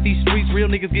till I hit these streets. Real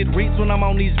niggas get reached when I'm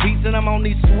on these beats and I'm on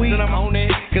these sweets. And I'm on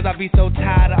it. Cause I be so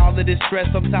tired of all of this stress.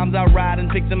 Sometimes I ride and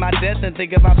picture my death and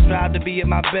think if I strive to be at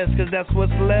my best. Cause that's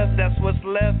what's left.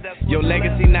 Your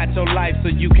legacy, not your life. So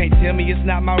you can't tell me it's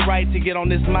not my right to get on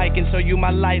this mic and show you my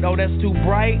light. Oh, that's too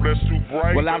bright.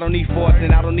 Well, I don't need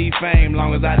fortune, I don't need fame.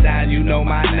 Long as I die, you know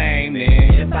my name.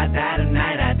 Then if I die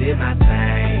tonight, I did my thing.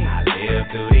 I live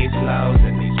through these flows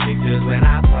and these pictures when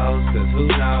I post, cause who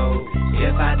knows?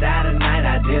 If I die tonight,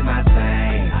 I did my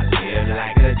thing. I live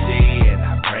like a G and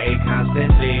I pray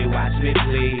constantly, watch me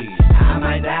please. I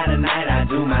might die tonight, I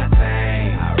do my thing.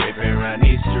 I rip and run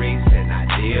these streets and I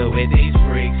deal with these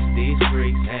freaks.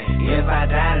 Hey, if I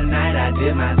die tonight, I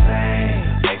did my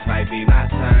thing. Next might be my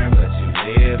turn, but you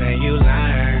live and you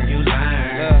learn.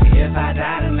 If I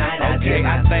die tonight, I did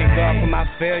my I thank God for my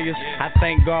failures. I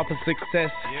thank God for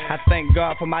success. I thank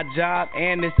God for my job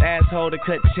and this asshole to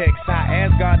cut checks. I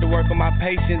ask God to work on my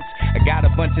patience. I got a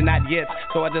bunch of not yet,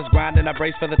 so I just grind and I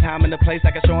brace for the time and the place.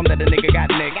 I can show them that the nigga got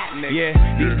next. Yeah,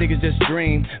 these niggas just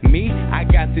dream. Me, I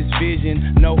got this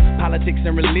vision. No politics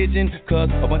and religion, cause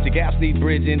a bunch of gaps need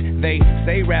bridging. They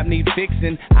say rap need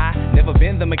fixing. I never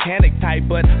been the mechanic type,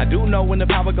 but I do know when the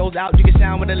power goes out, you can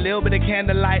shine with a little bit of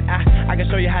candlelight. I can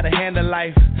show you how to handle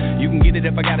life. You can get it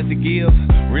if I got it to give.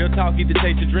 Real talk, either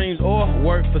chase your dreams or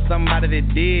work for somebody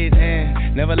that did.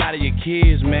 And never lie to your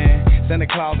kids, man. Santa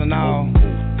Claus and all.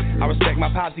 I respect my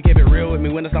pops, he kept it real with me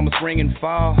winter, summer, spring, and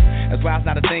fall. That's why it's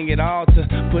not a thing at all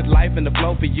to put life in the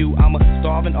flow for you. I'm a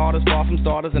starving artist, far from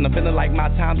starters, and I'm feeling like my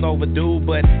time's overdue.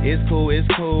 But it's cool.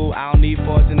 I don't need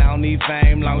fortune, I don't need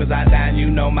fame. Long as I die, and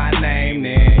you know my name.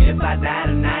 Then if I die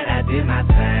tonight, I did my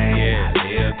thing. I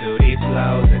live through these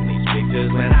flows and these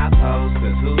pictures when I post,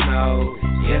 cause who knows?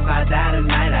 If I die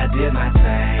tonight, I did my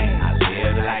thing. I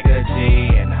live like a G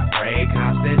and I pray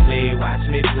constantly, watch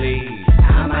me please.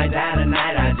 I might die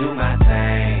tonight, I do my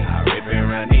thing. I rip and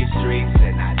run these streets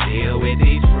and I deal with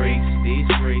these freaks.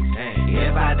 Hey,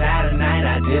 if I die tonight,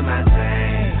 I did my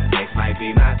thing. Next might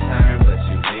be my turn, but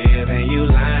you live and you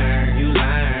learn.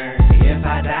 If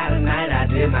I die tonight, I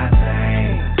did my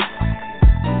thing.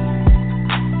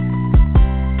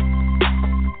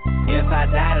 If I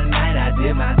die tonight, I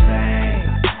did my thing.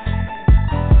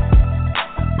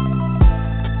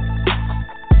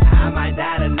 I might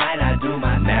die tonight, I do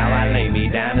my thing. Now I lay me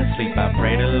down to sleep, I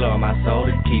pray the Lord my soul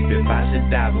to keep. If I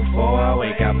should die before I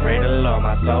wake, I pray the Lord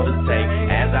my soul to take.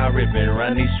 As I rip and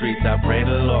run these streets, I pray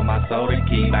the Lord my soul to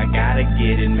keep. I gotta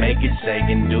get it, make it shake,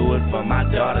 and do it for my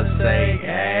daughter's sake.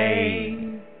 Hey.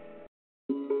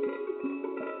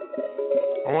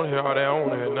 I wanna hear all that, I don't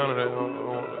wanna hear none of that.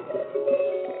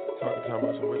 Talking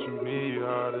about some what you need,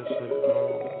 all this shit.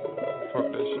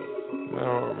 Fuck that shit. I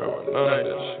don't remember none of that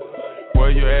shit. Where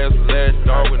your ass was at,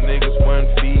 dog, with niggas one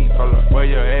feet. Where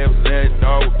your ass was at,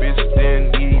 dog, with bitches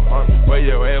didn't eat. Where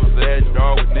your ass was at,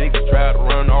 dog, with niggas tried to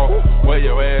run off. Where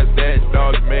your ass at,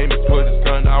 dog, you made me put his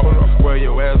gun out. Where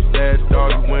your ass was at,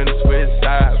 dog, you went and switched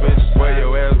sides. Where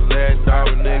your ass was at, dog,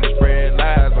 with niggas spread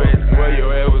lies. Where your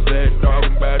ass was at, dog,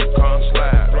 I'm about to come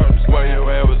slide. Where your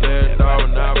ass was at, dog,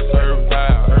 and I was serving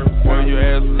fire. Where your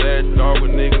ass was at, dog,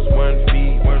 with niggas one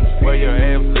feet. Where your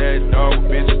ass was at, dog, with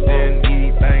bitches didn't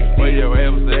eat. Where your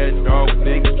ass was at, dog, with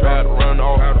niggas tried to run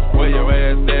off. Where your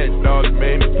ass at, dog, you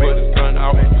made me put his gun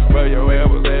out. Where your ass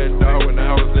was at, dog, when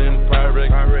I was in the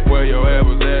pirate. Where your ass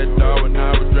was at,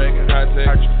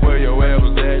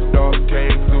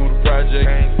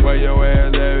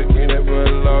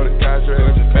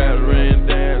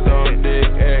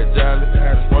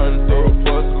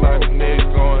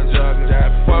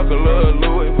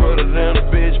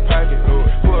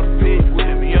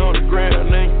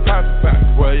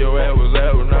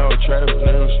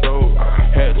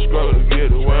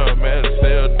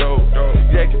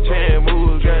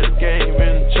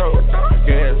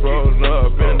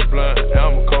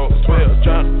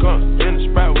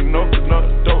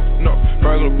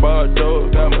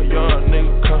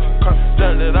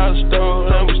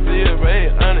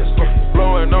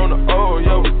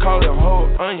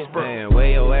 onions, bro. Man,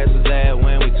 where your ass was at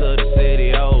when we took the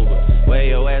city over? Where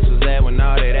your ass was at when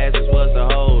all that asses was the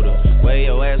holder? Where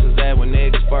your ass was at when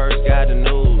niggas first got the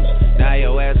news? Now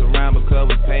your ass around because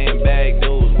we paying back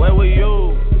dues. Where were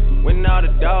you when all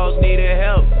the dogs needed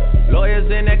help? Lawyers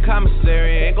in that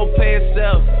commissary ain't gon' pay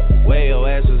itself. Where your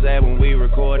ass was at when we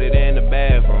recorded in the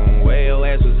bathroom? Where your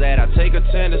ass was at? I take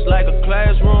attendance like a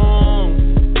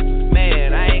classroom.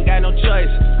 Man, I ain't got no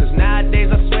choice, cause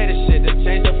nowadays I swear this shit that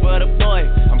changed up for the boy.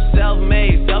 I'm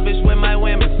self-made, selfish with my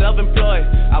women, self-employed.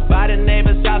 I'll buy the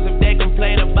neighbor's house if they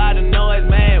complain about the noise,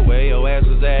 man. Where your ass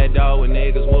was at, dog, when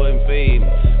niggas wouldn't feed me?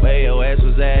 Where your ass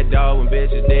was at, dog, when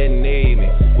bitches didn't need me?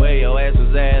 Where your ass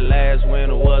was at last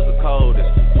winter was the coldest?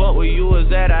 Fuck where you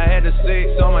was at, I had the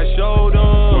 6 on my shoulder.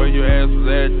 Where your ass was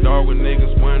at, dog, when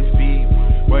niggas wouldn't feed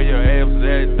me? Where your ass was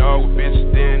at, dog, when bitches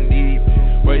didn't need me?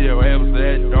 Where your ass was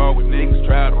at, dog, when niggas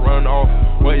tried to run off?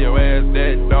 Where your ass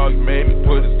at, dog, you made me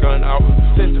put his gun out.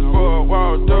 Since the full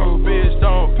wall through, bitch,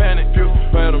 don't panic, you.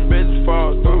 Where them bitches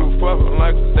fall through, fuckin'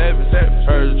 like a savage.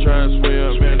 Heard you tryna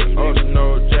swim in the ocean,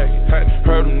 no jacket.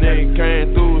 Heard them niggas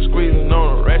came through, squeezing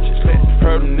on a ratchet.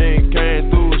 Heard them niggas came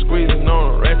through, squeezing on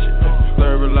a ratchet.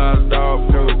 Serve a lot of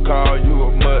dog food, call you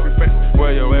a mud.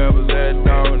 Where your ass was at,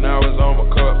 dog, and I was on my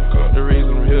cup. The reason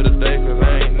I'm here today, cause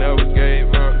I ain't never gave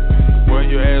up. Where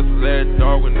your ass was at,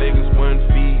 dog, when niggas wouldn't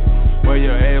feed. Where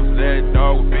your ass was at,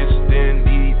 dog, when bitches didn't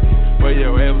need. Where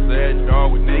your ass was at,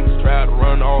 dog, when niggas tried to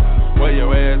run off? Where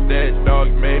your ass at, dog,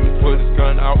 you made me put his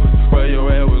gun out. Where your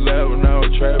ass was at when I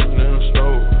was trapping in the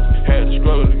store? Had to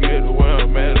struggle to get to where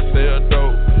I'm at to sell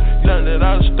dope. Done that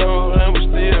I stole and we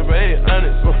still made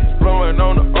honest. Blowing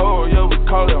on the oil, yeah, we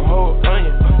call it whole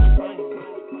onion.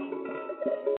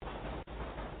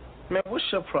 Man, what's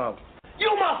your problem? You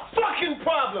my fucking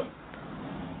problem!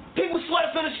 People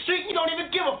sweat us on the street, you don't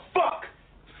even give a fuck!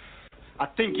 I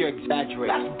think you're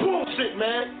exaggerating. That's bullshit,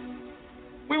 man!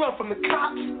 We run from the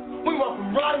cops, we run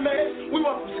from ridermen, we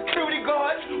run from security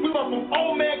guards, we run from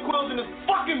old man Quills in this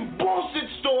fucking bullshit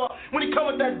store when he come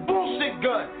with that bullshit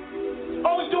gun.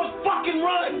 All we do is fucking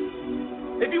run!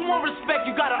 If you want respect,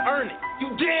 you gotta earn it.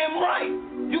 You damn right!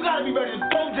 You gotta be ready to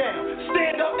go down,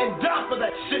 stand up and die for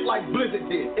that shit like Blizzard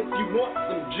did, if you want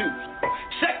some juice.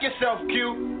 Check yourself,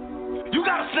 Q. You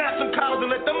gotta snap some collars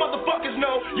and let them motherfuckers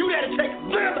know you there to take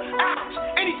them out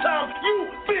anytime you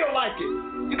feel like it.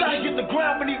 You gotta get the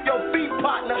ground beneath your feet,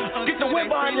 partner. Get the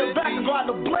whip behind your back and go out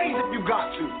in the blaze if you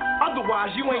got to.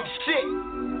 Otherwise, you ain't shit.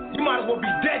 You might as well be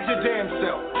dead your damn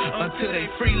self. Until they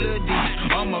free Lil D,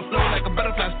 I'ma flow like a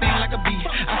butterfly, sting like a bee.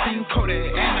 I seen Kodak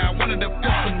and I wanted to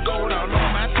put some gold all on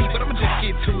my teeth, but I'ma just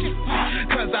get to it.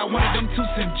 Cause I wanted them to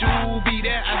send Juvie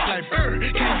there. I was like, bird,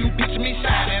 can you picture me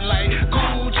shining like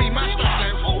Gucci? My stripes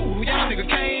like, ooh, y'all nigga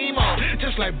came up.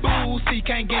 Just like Boosie,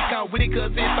 can't get caught with it,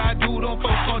 cause if I do, them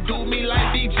folks gon' do me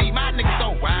like BG. My niggas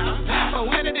so wild,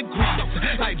 400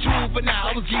 degrees, like juvenile,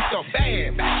 I was geeked up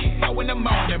bad. 4 in the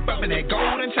morning, bumping that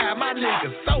golden child. My nigga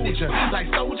soldier,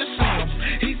 like Soldier Slim,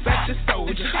 he's such a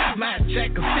soldier. My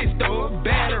jack consists of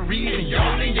batteries and yo,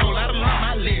 I done learned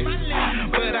my list.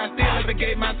 But I still never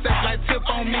gave myself like tip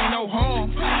on me, no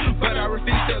harm. But I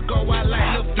refuse to go out like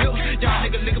Lil Flip. Y'all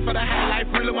niggas looking for the high life,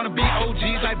 really wanna be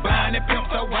OGs like buying and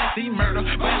pimp, so I see murder.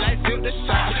 But like Flip the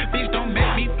shot, bitch don't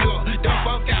make me flip, don't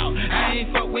fuck out. I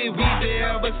ain't fuck with Weezy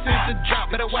ever since the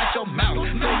drop, better watch your mouth.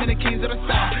 So many kings of the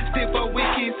south, still fuck with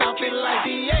kids, I feel like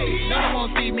DA. No one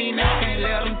won't see me now, can't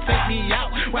let them take me out.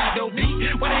 Why dope beat?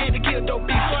 Why they had to kill dope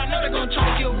beat? So I know they gon' try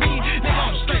to kill me. Nigga,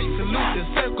 I'm straight, salute the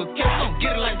circle, kill, gon'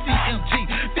 get it like CMG.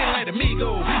 Feeling like the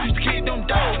Migos, used to kid them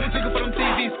dogs, looking for them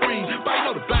TV screens. But you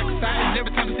know the black side, and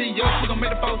every time I see yours, we gon'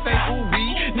 make the folks say, ooh, we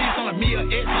need some of me or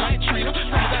X like trainer.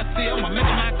 Sometimes I see I'ma make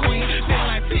my queen. Feeling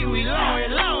like Pee-wee, Lord,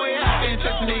 I've been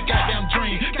chasing these goddamn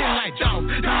dreams. Feeling like Jones,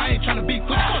 nah, I ain't tryna be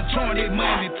quick, I'm join that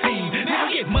money team. Nigga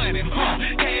get money,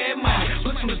 cash money.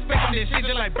 Put some respect on this shit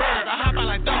just like Bird. I hop out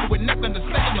like double with nothing to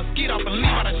say. I'ma skeet off and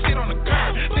leave all that shit on the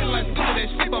curb. Feeling like school that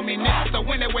shit on me, nigga. So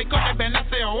when they wake up, they better not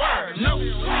say a word. No,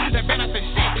 they better not say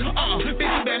shit.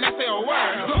 Bitch, you better not say a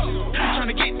word.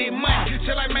 Tryna get this money,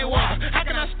 just like Mayweather. How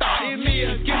can I start? It's me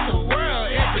against the world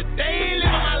every day.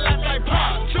 Living my life like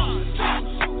pop juice.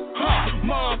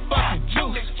 Motherfucking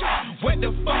juice. What the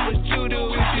fuck would you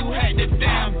do if you had the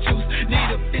damn juice? Need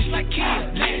a bitch like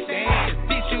Kiid, nasty ass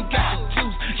bitch, you got the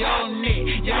juice. Your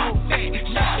neck, your fat,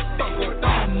 shut the fuck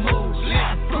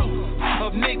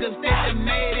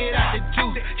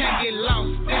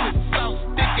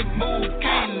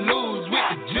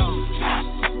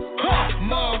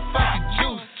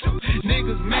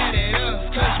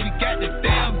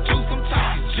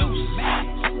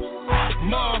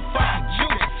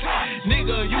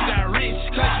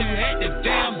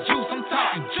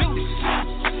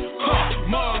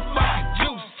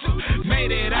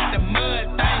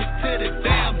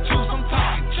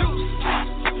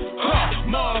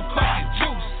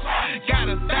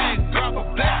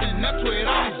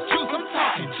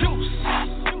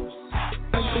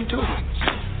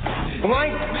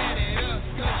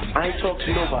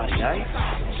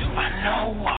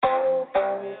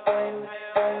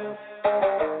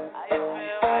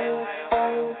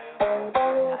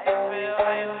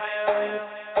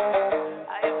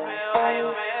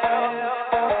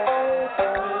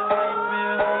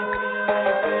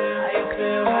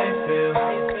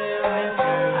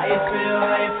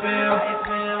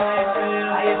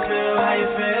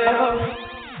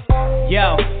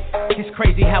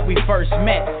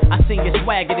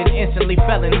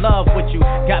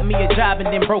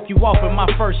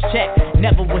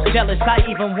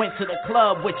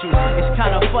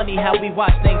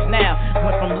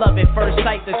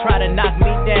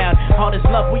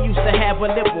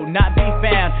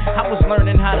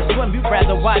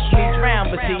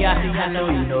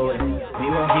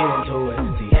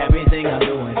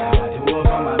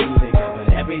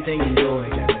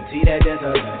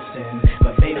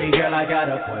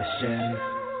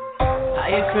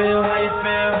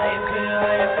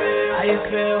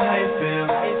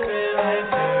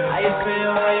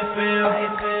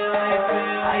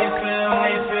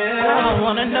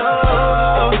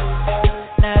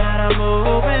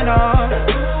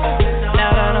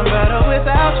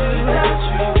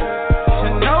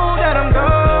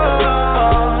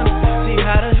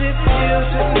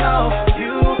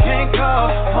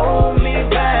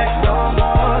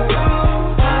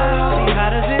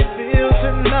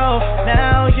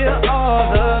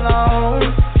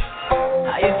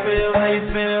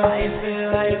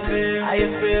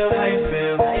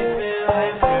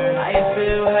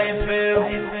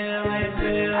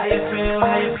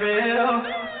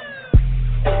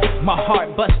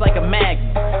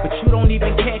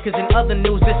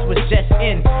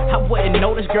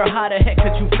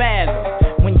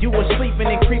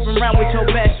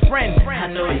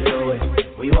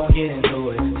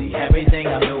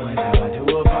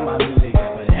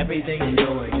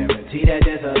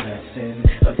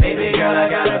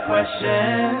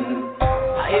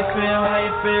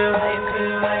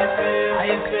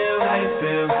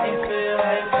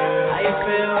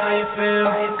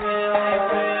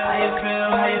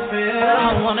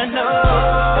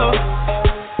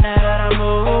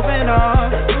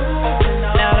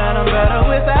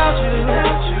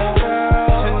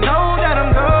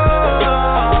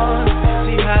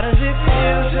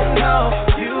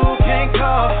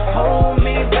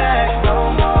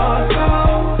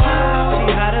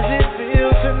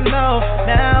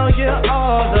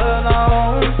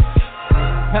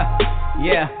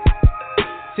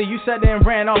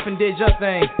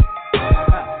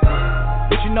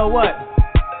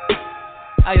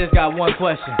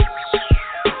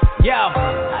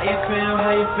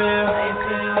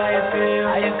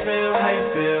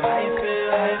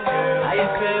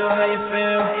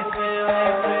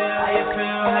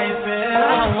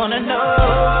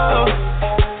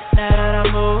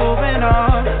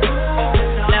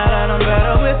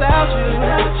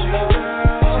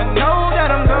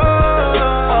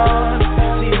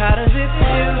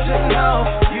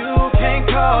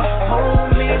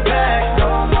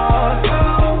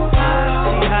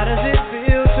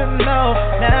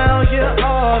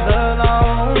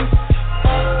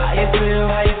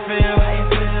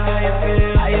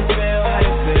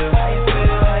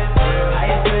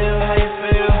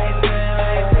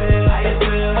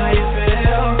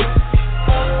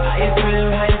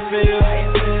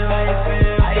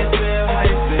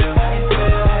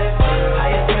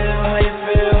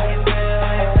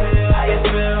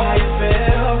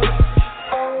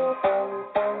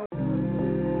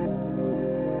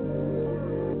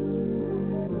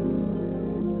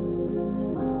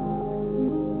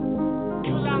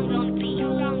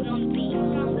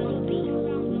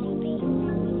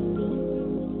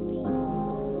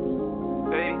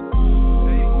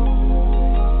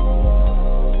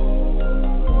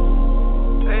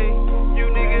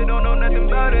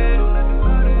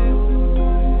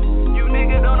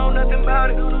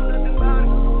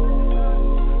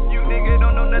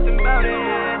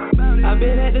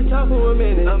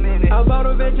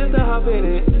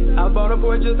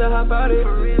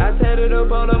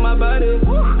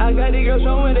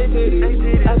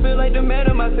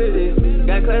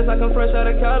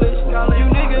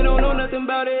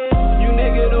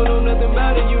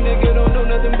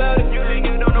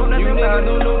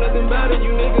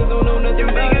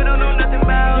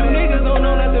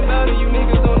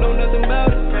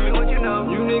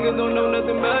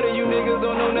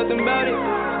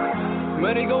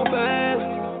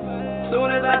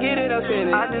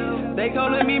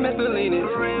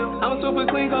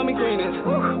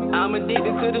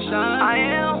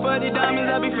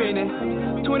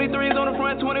 23s on the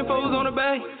front, 24s on the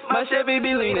back. My Chevy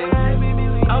be leaning.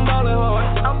 I'm ballin'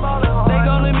 hard. They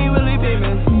callin' me Willie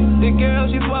Pittman. The girl,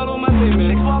 she swallow my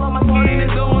semen. Party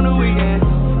next door on the weekend.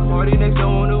 Party next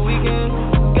door on the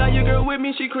weekend. Got your girl with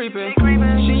me, she creepin'.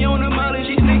 She on the molly,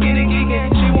 she sneakin' and geekin'.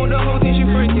 She want the whole thing, she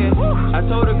freakin'. I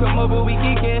told her come over, we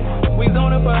geekin'. We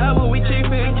zone it forever, we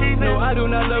chiefin'. No, I do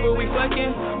not love her, we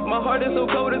fuckin'. My heart is so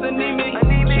cold as anemic.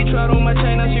 She tried on my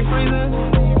chain, now she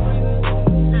freezin'.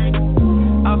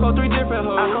 I call 3 different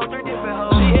hoes.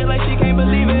 She act like she can't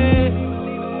believe it.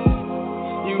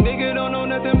 You nigga don't know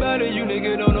nothing about it. You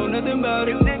nigga don't know nothing about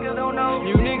it. You nigga don't know.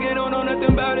 You nigga don't know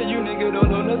nothing about it. You nigga don't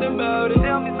know nothing about it.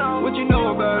 Tell me something. What you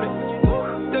know about it?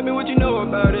 Tell me what you know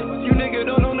about it. You nigga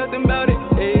don't know nothing about it.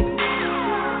 Hey.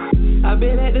 I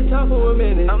been at the top for a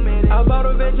minute. I bought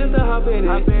a vet just to hop in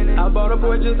it. I bought a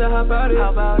Porsche just to hop out it.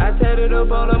 I tatted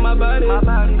up all of my body.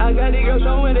 I got these girls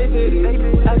showing they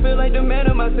titties. I feel like the man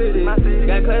of my city.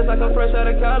 Got class like I'm fresh out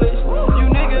of college. You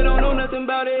nigga don't know nothing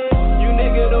about it. You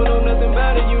nigga don't know nothing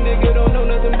about it. You nigga don't know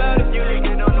nothing about it. You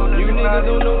niggas don't know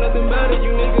nothing about it.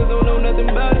 You niggas don't know nothing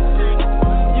about it.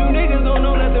 You niggas don't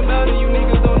know nothing about it. You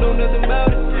niggas don't know nothing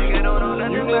about it.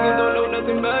 You niggas don't know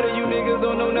nothing about it. You niggas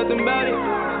don't know nothing about it.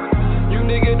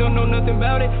 Nigga don't know nothing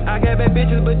about it. I got bad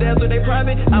bitches, but that's what they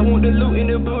private. I want the loot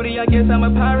and the booty, I guess I'm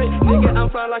a pirate. Nigga,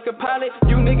 I'm fly like a pilot.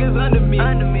 You niggas under me.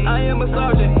 I am a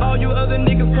sergeant. All you other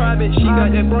niggas private. She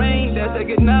got that brain, that's that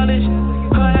good knowledge.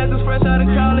 Her ass is fresh out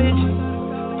of college.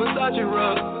 Versace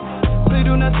rug. Please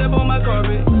do not step on my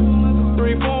carpet.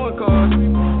 3 foreign cars.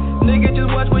 Nigga, just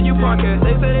watch where you park at.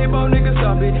 They say they both niggas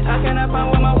stop it. I cannot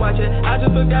find where my watch at. I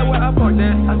just forgot where I parked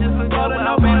at. Falling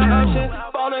off ain't an option.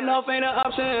 Falling off ain't an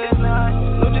option.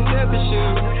 No Giuseppe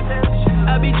shoes.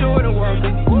 I be Jordan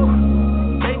walking.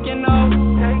 Taking off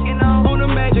on the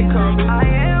magic carpet. I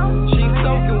am. She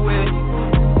soaking wet,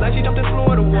 like she jumped in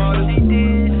Florida water. She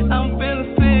did. I'm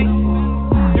feeling sick.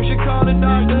 You should call the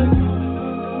doctor.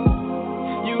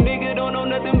 You nigga don't know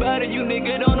nothing about it. You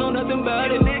nigga don't know nothing about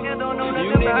it. You nigga don't know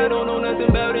nothing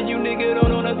about it. You nigga don't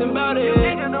know nothing about it. You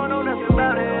nigga don't know nothing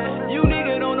about it. You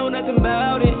nigga don't know nothing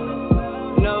about it.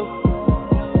 No.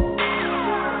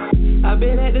 I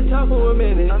been at the top for a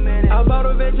minute. I bought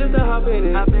a vet just to hop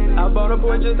in it. I bought a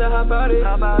Porsche just to hop out it.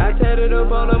 I tatted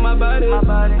up all of my body.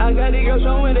 I got these girls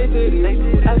showing they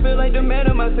titties. I feel like the man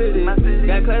of my city.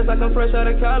 Got class like I'm fresh out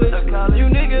of college.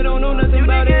 You nigga don't know nothing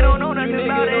about it. You nigga don't know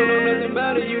nothing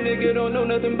about it. You nigga don't know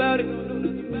nothing about it.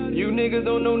 You niggas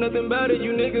don't know nothing about it.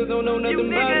 You niggas don't know nothing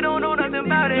about it. You niggas don't know nothing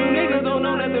about it. You niggas don't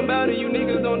know nothing about it. You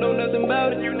niggas don't know nothing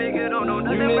about it. You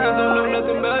niggas don't know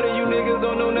nothing about it. You niggas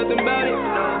don't know nothing about it.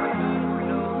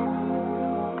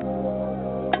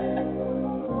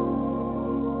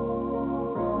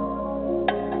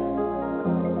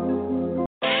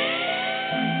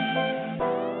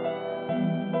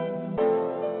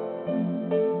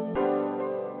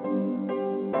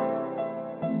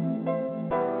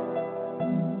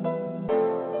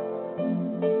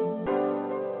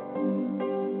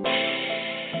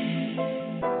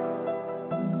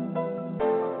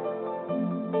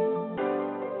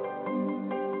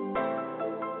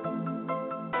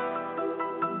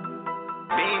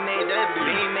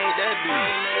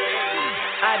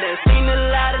 I done seen a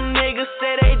lot of niggas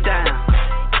say they down.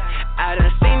 I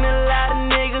done seen a lot of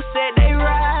niggas say they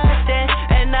riding.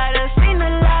 And I done seen a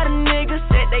lot of niggas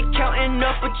say they counting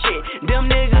up a check. Them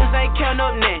niggas ain't count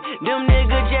up net. Them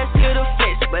niggas just hit a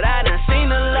fence. But I done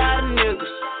seen a lot of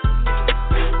niggas.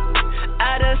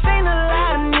 I done seen a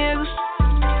lot of niggas.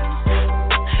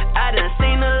 I done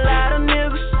seen a lot of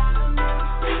niggas.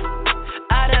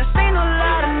 I done seen a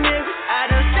lot of niggas. I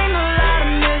done seen a lot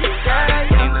of niggas. I done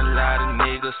seen a lot of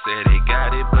niggas say they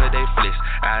got it, but they flex.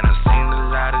 I done seen a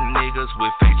lot of niggas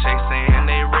with fake checks saying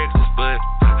they reckless, but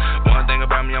one thing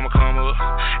about me, I'ma come up.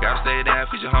 Gotta stay down,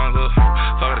 feed your hunger.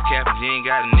 Fuck the cap if you ain't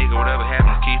got a nigga. Whatever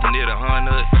happens, keep it near the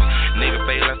 100. Nigga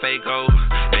fake like fake gold.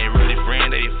 They ain't really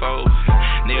friend, they foe.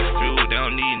 Niggas few, they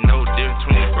don't need no difference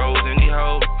between these bros and these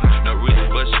hoes. No reason,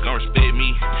 but she gon' respect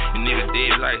me. You nigga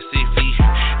dead like 6 feet.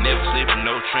 Never sleepin',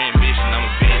 no transmission. I'm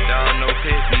a big dog, no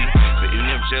pet fee. But even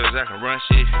them jealous, I can run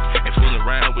shit. Ain't fooling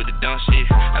around with the dumb shit.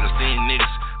 I done seen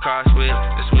niggas car switch,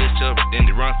 they switch up, then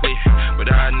they run quick.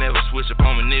 But I never switch up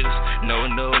on my niggas. No,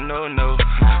 no, no, no.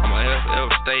 I'ma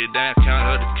ever stay down, count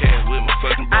up the cash with my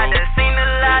fucking bro. I done seen a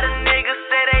lot of niggas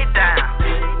say they down.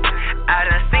 I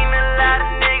done seen a lot of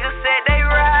niggas say they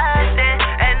riding.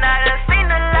 And I done seen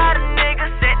a lot of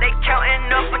niggas say they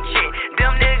counting up a check.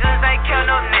 Them niggas ain't count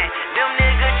up net. Them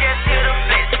niggas just hit a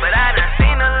fence. But I done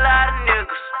seen a lot of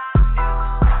niggas.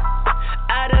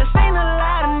 I done seen a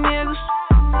lot of niggas.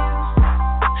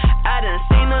 I done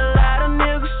seen a lot of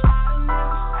niggas.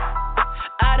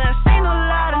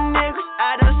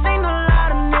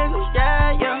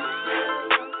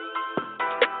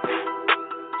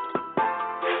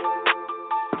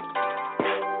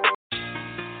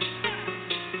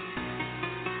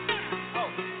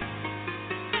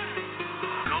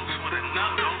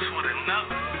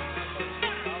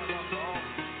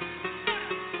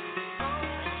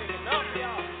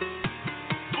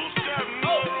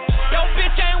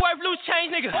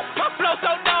 nigga. My flow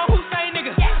so dumb, Hussein,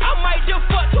 nigga. I might just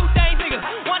fuck two things, nigga.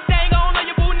 One thing, I don't know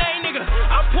your boo name, nigga.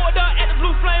 I pulled up at the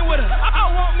Blue Flame with her. I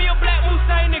want me a black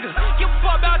Hussein, nigga. Give a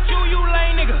fuck about you, you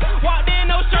lame, nigga. Walked in,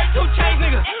 no shirt, 2 chains,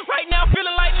 nigga. Right now,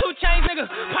 feeling like 2 chains, nigga.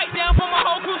 Pipe down for my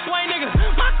whole crew, swing, nigga.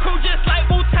 My crew just like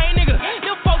Wu-Tang, nigga.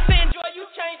 Them folks say enjoy, you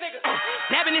change, nigga.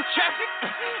 Dabbing in traffic,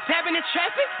 dabbing in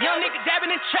traffic. Young nigga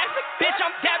dabbing in traffic. Bitch,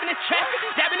 I'm dabbing in traffic,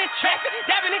 dabbing in traffic,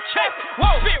 dabbing in traffic.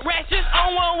 Whoa, bit ratchets, I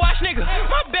don't wanna watch, nigga.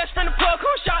 My best friend the plug,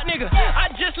 who shot, nigga. I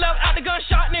just left out the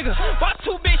gunshot, nigga. Bought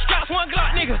 2 big straps, 1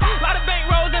 Glock, nigga. Lot of bank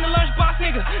rolls in the lunchbox,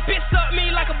 nigga. Bitch suck me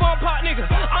like a bum pot, nigga.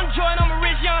 I'm Jordan, I'm a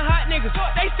rich young hot nigga.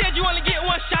 They said you only get 1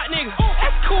 shot, nigga.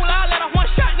 That's cool, I'll let off 1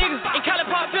 shot, nigga. In Cali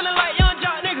Pop feeling like young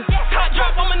jock, nigga. Hot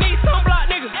drop on my knees, sunblock,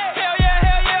 nigga. Hell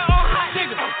yeah, on hot,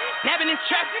 nigga. Dabbing in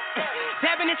traffic,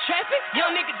 dabbing in traffic.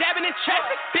 Young nigga dabbing in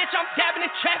traffic. Bitch, I'm dabbing in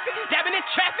traffic, dabbing in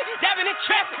traffic, dabbing in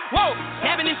traffic. Whoa,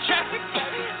 dabbing in traffic,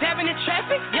 dabbing in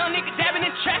traffic. Young nigga dabbing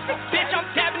in traffic. Bitch, I'm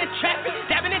dabbing in traffic,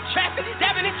 dabbing in traffic,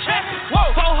 dabbing in traffic. Whoa,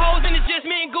 4 hoes and it's just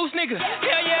me and Goose, nigga.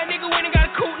 Hell yeah, nigga, went and got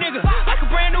a coupe, nigga. Like a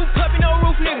brand new puppy, no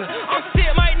roof, nigga. I'm sick,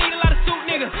 might need a lot of suit,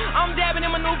 nigga. I'm dabbing in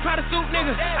my new Prada suit,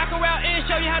 nigga. I can route in,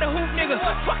 show you how to hoop, nigga.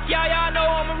 Fuck y'all know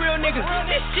I'm a real nigga.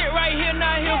 This shit right here,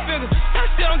 not heel figure. I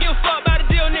still don't give a fuck about the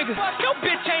deal, nigga. Your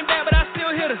bitch ain't bad, but I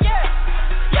still hit her.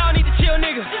 Y'all need to chill,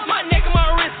 nigga. My neck and my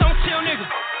wrist, I'm chill, nigga.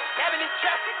 Dabbing in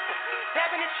traffic,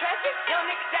 dabbing in traffic. Young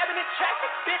nigga dabbing in traffic.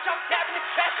 Bitch, I'm dabbing in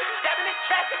traffic, dabbing in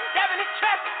traffic, dabbing in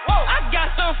traffic. Whoa, I got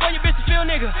something for your bitch to feel,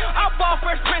 nigga. I ball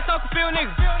Fresh Prince, Uncle Phil,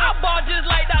 nigga. I ball just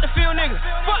like Dr. Phil, nigga.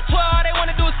 Fuck 12, all they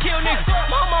wanna do is kill, nigga.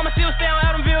 My mama still stay on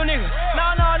Adamville, nigga. No,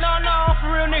 I'm for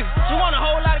real, nigga. She want a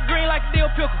whole lot of green like a deal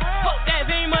pickle. Fuck that,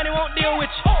 V money won't deal with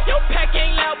you. Your pack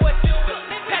ain't loud, boy.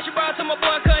 Pass your bra to my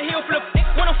boy, cause he'll flip.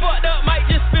 When I'm fucked up, might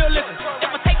just feel liquor. If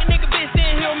I take a nigga bitch,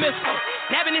 then he'll miss it.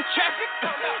 Dabbing in traffic,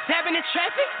 dabbing in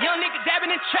traffic. Young nigga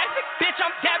dabbing in traffic. Bitch,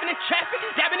 I'm dabbing in traffic,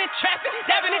 dabbing in traffic,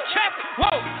 dabbing in traffic.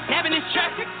 Whoa, dabbing in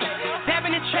traffic,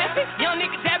 dabbing in traffic. Young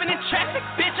nigga dabbing in traffic.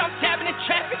 Bitch, I'm dabbing in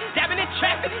traffic, dabbing in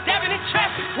traffic, dabbing in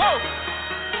traffic. Whoa.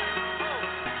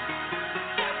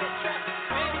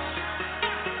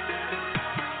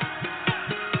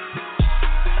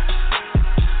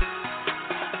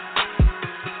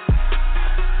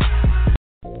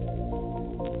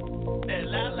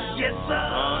 Yes, sir.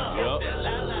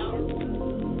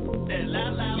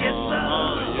 Yes, sir.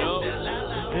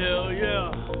 Hell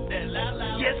yeah.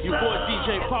 Yes, sir. Your boy DJ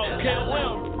Paul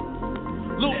Cantwell.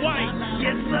 Lil White.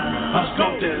 Yes, sir. I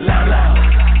smoke that loud.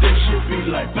 This shit be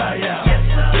like buy out. Yes,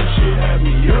 sir. This shit have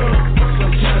me up.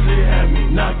 Sometimes it have me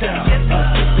knocked out. Yes, sir.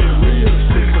 I keep it real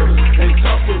sicker. Ain't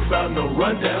talking about no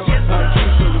rundown. Yes, sir. I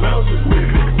keep some ounces with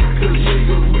me. Cause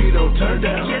nigga, we don't turn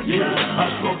down. Yes, yeah, sir. I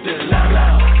smoke that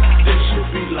loud. This shit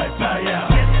be like buy out.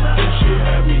 Yes, sir. This shit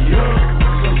have me up.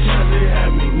 Sometimes it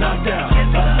have me knocked out.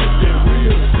 Yes, sir. I keep it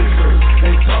real sicker.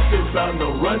 Ain't talking about no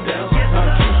rundown. Yes, I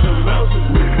keep some ounces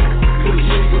with me. Cause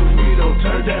nigga, we don't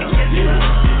turn down. Yeah.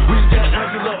 We got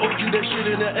Angela OG, that shit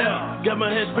in the air. Got my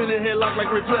head spinning, head locked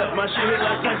like Ric Flair. My shit hit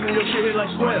like Tyson, your shit hit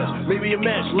like squares. Maybe a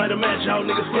match, light a match, y'all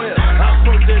niggas square. I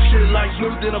smoke that shit like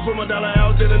Snoop, then I put my dollar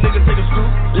out, then a nigga take a scoop.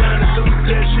 Line the suit,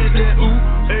 that shit, that ooh.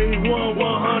 A1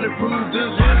 100 proof, this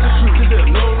is the truth. This is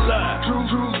no lie, true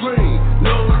green,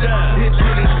 no die. Hit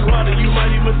it too hard and you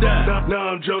might even die.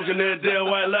 Now I'm joking, that damn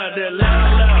white lie, that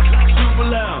loud, super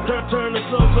loud. Turn the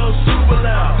so super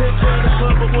loud. Then turn the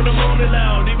club up when I'm on it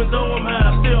loud. Even though I'm high,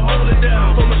 I still hold it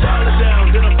down. From a dollar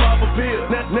down, then I pop a pill.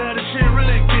 Now the shit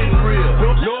really getting real.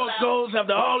 North goes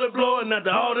after all it blowing, not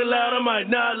the all it loud, I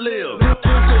might not live. Took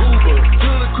the Uber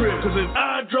to the crib, cause if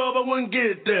I drove, I wouldn't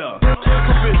get there. Took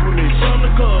a bitch with me from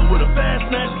the club with a fast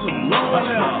snack and some long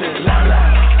hair. I smoke that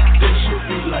loud. This shit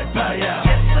be like buy out.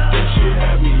 This shit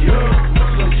have me up.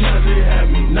 Sometimes it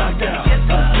have me knocked out.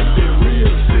 I keep it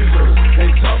real sicker.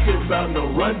 Ain't talking about no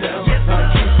rundown. I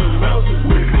keep some ounces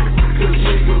with me. Cause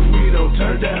nigga, we don't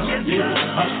turn down. Yeah,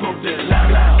 I smoke that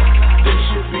loud. This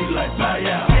shit be like buy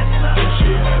out. This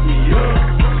shit have me up.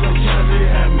 Sometimes it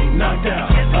have me knocked out.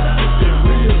 I keep it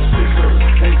real sicker.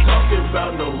 Ain't talking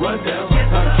about no rundown.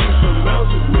 I keep some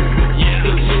ounces with me.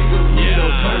 Cause nigga, we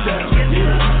don't turn down.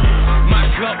 Yeah. My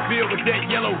cup filled with that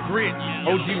yellow grit.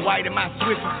 OG White and my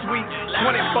Swiss is sweet.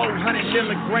 2,400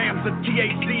 milligrams of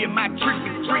THC in my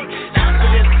treatment street. Ounce of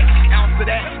this, ounce of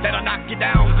that, that'll knock you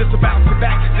down. Just about to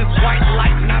back this white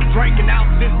light, and I'm drinking out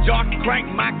this jar to crank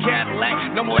my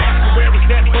Cadillac. No more asking where is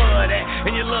that bud at,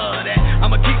 and you love that.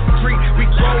 I'ma keep the tree. We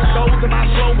grow those in my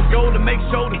soul with gold to make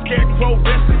sure the scarecrow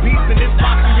rest in peace. And this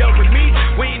mafia with me,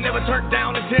 we ain't never turned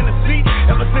down in Tennessee.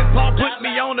 Ever since Paul put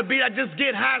me on the beat, I just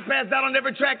get high, passed out on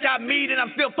every track I meet, and I'm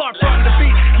still far from the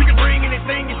beat. You can bring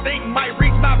anything you think might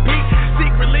reach my peak.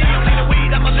 Secret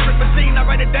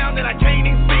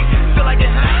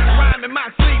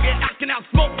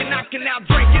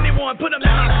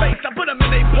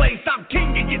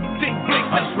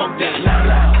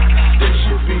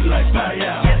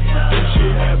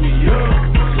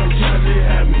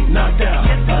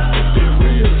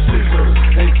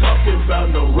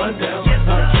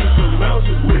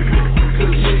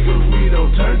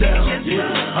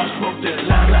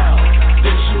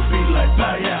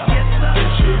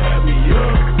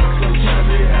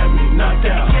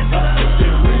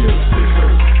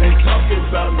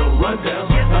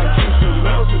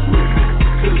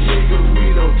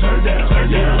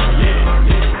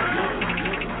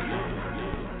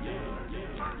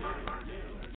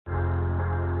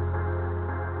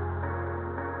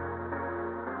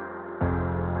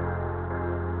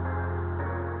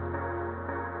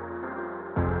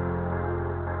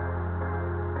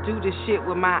do this shit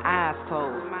with my eyes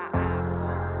closed.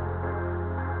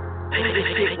 Do this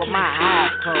shit with my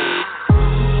eyes closed.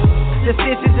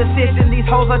 Decision, these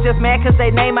hoes are just mad cause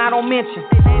they name I don't mention.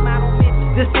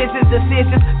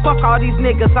 Decisions, fuck all these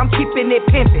niggas, I'm keeping it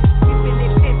pimpin'.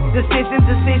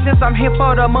 Decisions, I'm here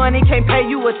for the money, can't pay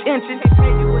you attention.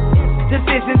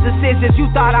 Decisions,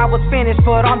 you thought I was finished,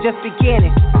 but I'm just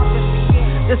beginning.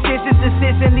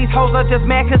 Decision, these hoes are just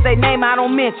mad cause they name I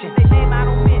don't mention.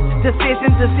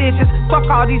 Decisions, fuck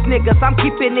all these niggas, I'm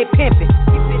keeping it pimpin'.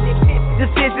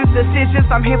 Decisions,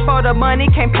 I'm here for the money,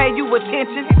 can't pay you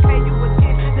attention.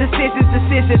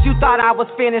 Decisions, you thought I was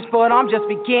finished, but I'm just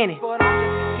beginning.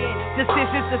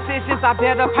 Decisions, I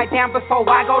better pipe down before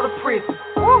I go to prison.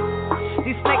 Woo.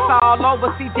 These snakes are all over,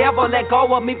 see devil let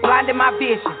go of me, blinding my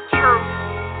vision.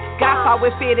 God saw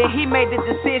it fit and he made the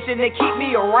decision to keep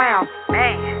me around.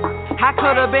 I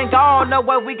could've been gone, no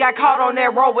way we got caught on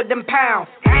that road with them pounds.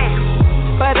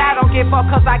 But I don't give up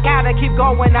cause I gotta keep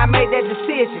going, I made that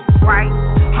decision.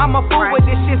 I'm a fool with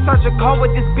this shit, surgical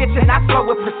with this bitch and I flow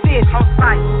with precision.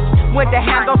 Went to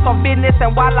handle some business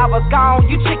and while I was gone,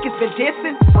 you chickens been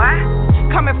dissing.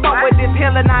 Come and fuck with this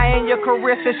hill and I in your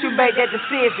career since you made that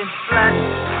decision.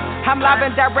 I'm live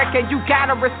and direct and you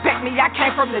gotta respect me, I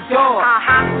came from the door.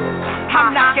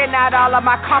 I'm knocking out all of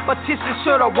my competition,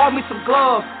 should've worn me some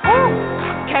gloves.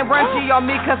 Can't run G on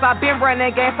me cause I been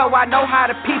running game so I know how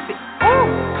to peep it.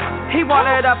 He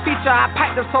wanted a feature, I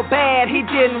packed him so bad he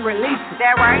didn't release it.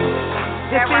 That right?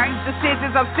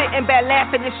 Decisions, I'm sitting back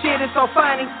laughing, this shit is so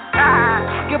funny.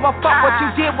 Give a fuck what you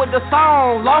did with the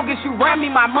song, long as you ran me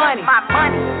my money.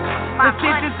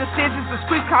 Decisions, the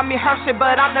streets call me Hershey,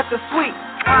 but I'm nothing sweet.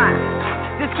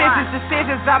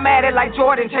 Decisions, I'm at it like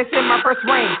Jordan chasing my first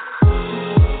ring.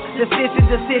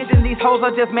 Decision, these hoes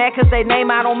are just mad cause they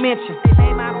name I don't mention.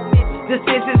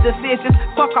 Decisions,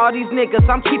 fuck all these niggas,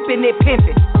 I'm keeping it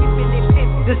pimpin'.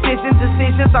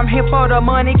 Decisions, I'm here for the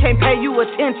money, can't pay you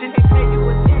attention.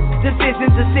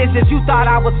 Decisions, you thought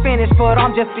I was finished, but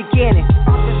I'm just beginning.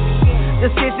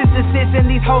 Decision,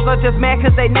 these hoes are just mad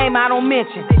cause they name I don't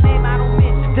mention.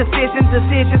 Decisions,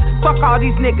 fuck all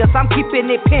these niggas, I'm keeping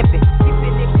it pimpin'.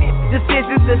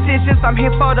 Decisions, I'm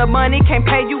here for the money, can't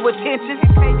pay you attention.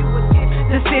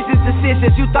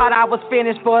 Decisions, you thought I was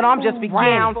finished, but I'm just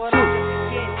beginning.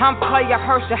 I'm player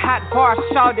Hershey, hot bar,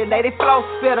 shorty, lady flow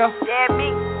spitter. Yeah, me.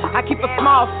 I keep a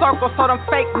small circle so them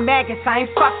fake maggots, I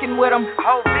ain't fucking with them.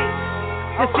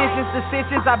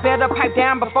 Decisions, I better pipe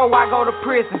down before I go to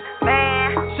prison.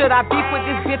 Man, should I beef with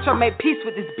this bitch or make peace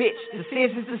with this bitch?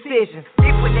 Decisions.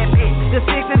 Beef with that bitch.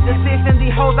 Decisions,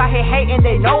 these hoes out here hating,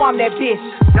 they know I'm that bitch.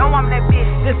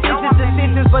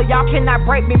 Decisions, but y'all cannot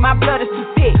break me, my blood is too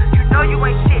thick. You know you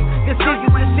ain't shit.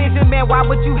 Decision, man, why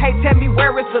would you hate? Tell me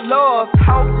where is the love?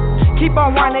 Keep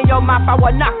on running your mouth, I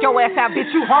will knock your ass out,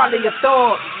 bitch, you hardly a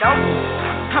thug.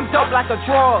 I'm dope like a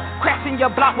drug, crashing your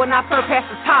block when I surpass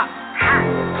the top.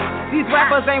 These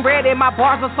rappers ain't ready, my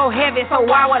bars are so heavy, so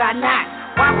why would I not?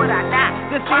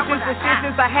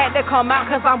 Decisions, I had to come out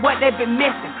cause I'm what they've been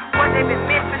missing.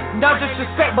 No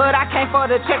disrespect, but I came for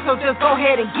the check, so just go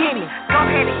ahead and get me.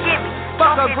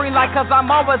 Fuck a green light cause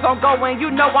I'm always on go and you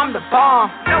know I'm the bomb.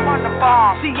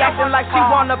 She acting like she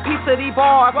want a piece of these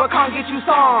bars, but come get you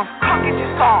some.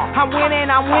 I'm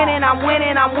winning. Let's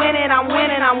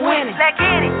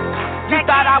get it. You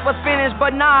thought I was finished,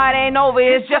 but nah, it ain't over,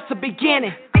 it's just the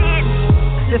beginning.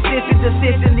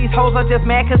 Decision, these hoes are just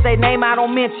mad cause they name I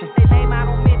don't mention.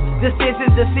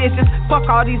 Decisions, fuck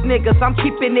all these niggas, I'm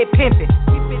keeping it pimpin'.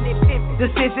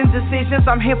 Decisions,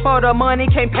 I'm here for the money,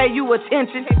 can't pay you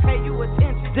attention.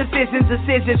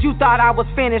 Decisions, you thought I was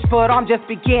finished, but I'm just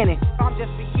beginning.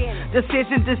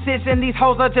 Decision, these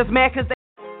hoes are just mad cause they...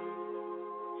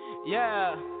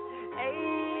 Yeah.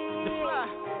 The fly.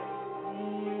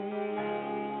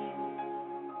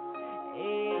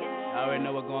 I already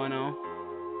know what's going on.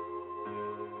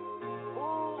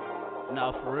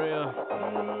 No, for real.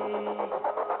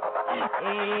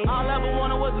 All I ever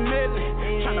wanted was a million.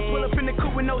 Tryna pull up in the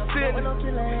coupe with no ceiling.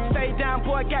 Stay down,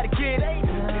 boy, gotta get it.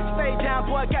 Stay down,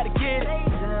 boy, gotta get it.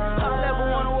 All I ever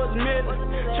wanted was a million.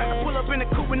 Tryna pull up in the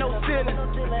coupe with no ceiling.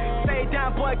 Stay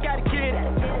down, boy, gotta get it.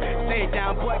 Stay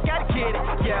down, boy, gotta get it.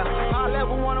 Yeah, all I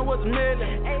ever wanted was a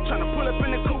million. Tryna pull up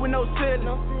in the coupe with no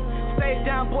ceiling. Stay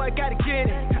down, boy, gotta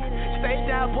get it. Stay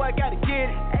down, boy, gotta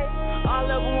get it. All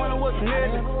I ever wanted was a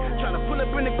million. Tryna pull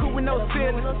up in the coupe with no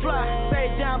ceiling. Fly,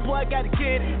 stay down, boy, gotta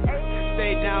get it.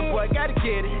 Stay down, boy, gotta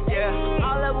get it. Yeah,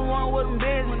 all I ever wanted was a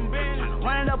business.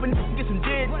 Run it up and get some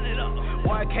digits.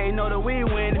 Boy, I can't know that we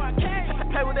winning.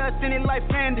 Play with us, then it life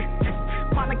ended.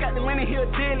 Partner got the land and he'll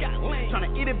deal it.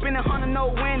 Tryna eat it, been 100, no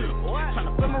winning.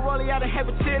 Tryna flip my rollie out and have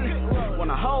it chillin'.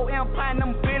 Want a whole empire and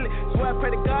I'm feel it. Swear I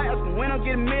pray to God, asking when I'm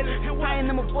getting million. I ain't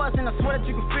them a boss and I swear that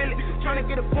you can feel it. Tryna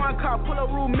get a foreign car, pull up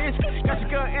rule miss. Got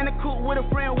your girl in the coupe with a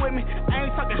friend with me. I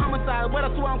ain't talking homicide, but I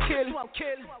swear I'm killing.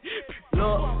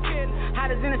 Look,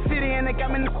 hot as in the city and they got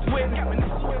me with me.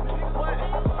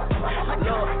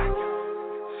 Look,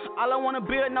 all I wanna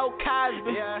build no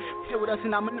Cosby. Play with us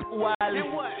and I'm a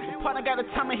wildin'. Partner got a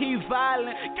timing, he's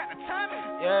violent.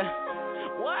 Yeah.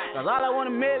 Cause all I want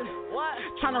a million.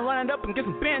 Tryna run it up and get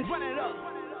some bench.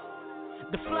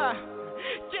 The fly.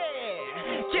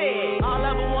 Yeah. All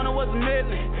I ever wanted was a million.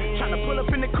 Tryna pull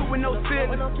up in the coupe with no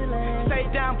ceiling. Stay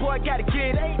down, boy, gotta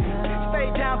get it.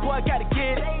 Stay down, boy, gotta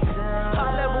get it.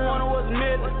 All I ever wanted was a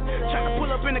million. Tryna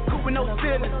pull up in the coupe with no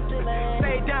ceiling.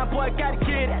 Stay down, boy, gotta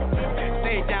get it.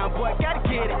 Stay down, boy, gotta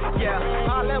get it. Yeah.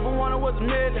 All I ever wanted was a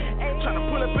million. Tryna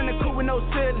pull up in the coupe with no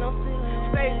ceiling.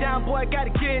 Stay down, boy,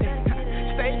 gotta get it.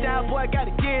 Stay down, boy,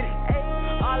 gotta get it.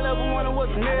 All I ever wanted was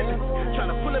a million.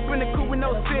 Tryna pull up in the coupe with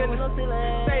no ceiling.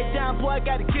 Stay down, boy,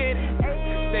 gotta get it.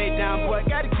 Stay down, boy,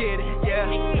 gotta get it.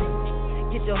 Yeah.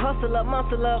 Get your hustle up,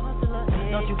 muscle up.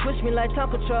 Don't you push me like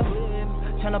Tonka truck.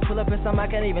 Tryna pull up in something I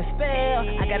can't even spell.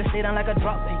 I gotta stay down like a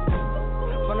drop piece.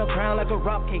 From the ground like a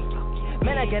rock cake.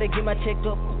 Man, I gotta get my check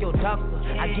up with your doctor.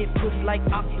 I get pushed like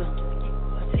Octa.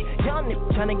 Young nigga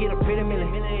tryna get a pretty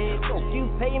million. You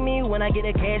pay me when I get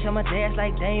that cash on my dash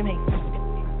like Dame Hey.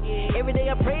 Every day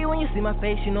I pray when you see my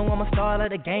face, you know I'm a star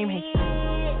like the game Hey.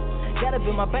 Gotta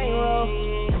build my bankroll.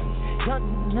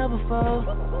 Young never fall.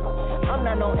 I'm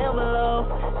not no envelope.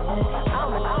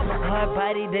 I'm a hard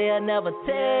body, they'll never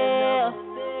tell.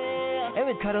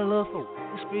 Every cut a little for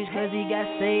streets cause he got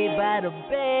saved by the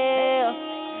bell.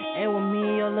 And with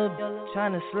me, your little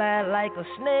tryna slide like a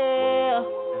snail.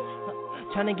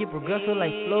 Tryna get progressive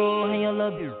like flow, and your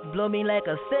love blow me like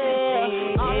a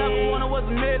sail. All I ever wanted was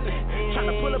a million.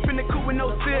 Tryna pull up in the coupe with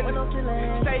no ceiling.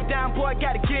 Stay down, boy,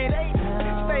 gotta get it.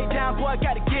 Stay down, boy,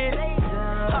 gotta get it.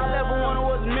 All I ever wanted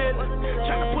was a million.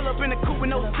 Tryna pull up in the coupe with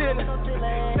no ceiling.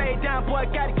 Stay down, boy,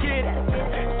 gotta get it.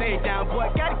 Stay down, boy,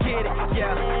 gotta get it.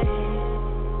 Yeah.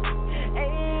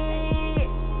 Hey,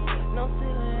 no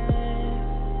ceiling,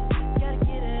 gotta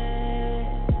get it.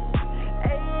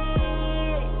 Hey,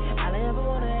 all I ever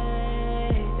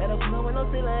wanted, gotta pull up with no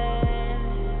ceiling.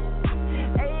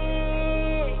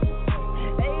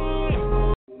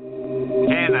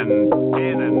 Cannon.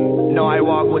 Know I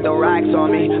walk with the racks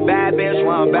on me. Bad bitch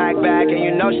want back, and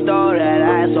you know she stole that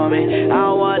ass on me. I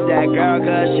don't want that girl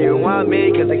cause she want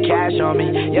me cause the cash on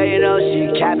me. Yeah, you know she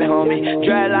capping on me.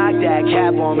 Dreadlock that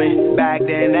cap on me. Back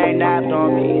then they napped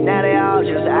on me. Now they all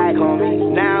just act on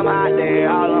me. Now I'm hot, they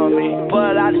all on me.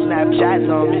 Pull out the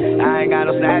Snapchats on me. I ain't got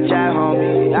no Snapchat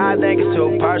homie. I think it's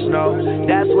too personal.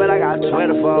 That's what I got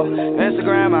Twitter for.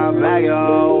 Instagram I'm back,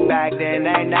 yo. Back then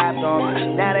they napped on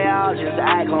me. Now they all just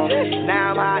act on me.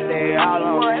 Now I'm hot, they all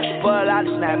on me. Pull out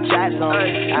the Snapchats on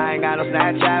me. I ain't got no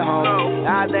Snapchat homie.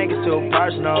 I think it's too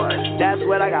personal. That's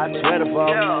what I got Twitter for.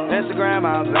 Instagram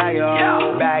I'm back,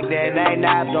 yo. Back then they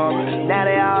napped on me. Now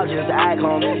they all just act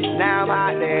on me. Now I'm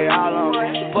hot, they all on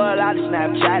me. Pull out the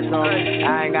Snapchats on me.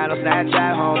 I ain't got no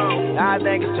Snapchat homie. I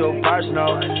think it's too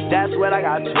personal. That's what I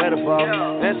got Twitter for.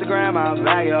 Instagram I'm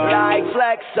back, yo. Like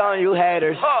flex on you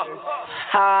haters.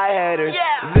 Hi haters.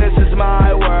 This is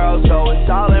my world, so it's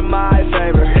all in my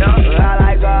favor. I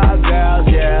like all girls,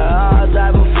 yeah, all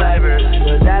type of flavors.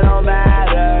 But that don't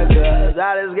matter, cause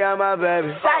I just got my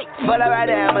baby. Put her right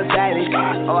there, Mercedes.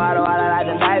 Oh, I don't wanna like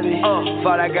the Navy.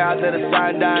 For that girl to the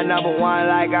sun, done number one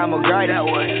like I'm a great.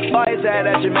 Boy, you said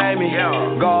that you made me.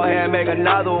 Go ahead and make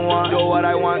another one. Do what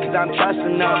I want cause I'm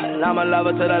trusting her. I'm a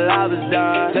lover till the love is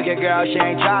done. Took your girl, she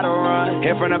ain't try to run.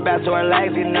 Hit from the back to her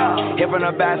legs, you know. Hit from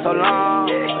the back so long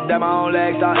that my own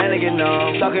legs are elegant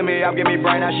numb. Sucking me up, give me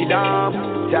brain, now she dumb.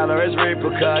 Tell her it's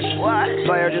repercussions.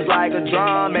 Play her just like a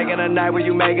drum. Making a night where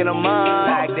you making a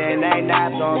month. Back then they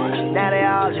napped on me. Now they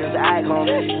all just act on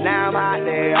me. Now I'm hot,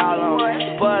 they all on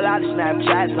me. Pull out the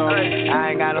Snapchats on me.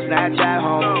 I ain't got no Snapchat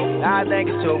homie. I think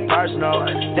it's too personal.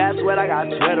 That's what I got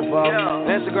Twitter for.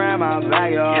 Instagram I'm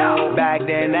back, yo. Back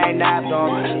then they napped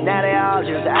on me. Now they all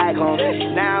just act on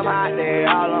me. Now I'm hot, they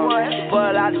all on me.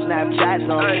 Pull out the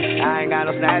Snapchats on me. I ain't got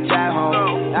no Snapchat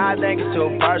homie. I think it's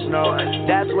too personal.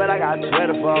 That's what I got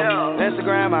Twitter for.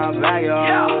 Instagram I'm back,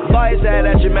 yo. Boy, you said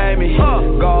that you made me.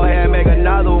 Go ahead and make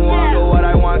another one. Do what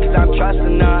I want cause I'm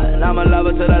trusting her. And I'm a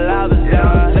lover till the love is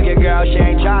done. Took your girl, she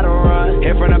ain't try to run.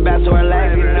 Hit from the back to her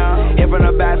legs, you know. Hit from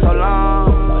the back so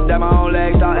long that my own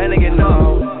legs are elegant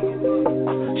numb.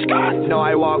 Know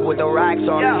I walk with the racks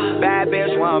on me. Bad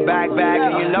bitch want back,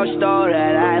 and you know she stole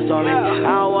that ass on me. I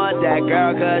don't want that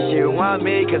girl cause she want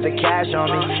me cause the cash on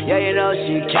me. Yeah, you know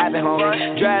she capping,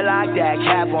 homie. Dreadlock that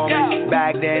cap on me.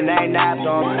 Back then they napped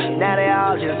on me. Now they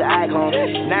all just act on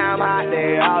me. Now I'm hot,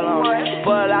 they all on me.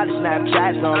 Pull out the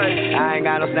Snapchats on me. I ain't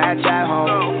got no Snapchat,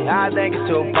 homie. I think it's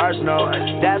too personal.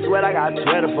 That's what I got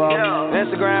Twitter for.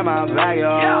 Instagram, I'm back,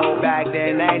 yo. Back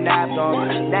then they napped on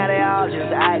me. Now they all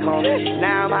just act on me.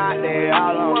 Now I'm hot, they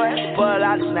all on me. Pull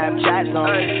out the Snapchats on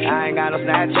me. I ain't got no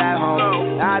Snapchat,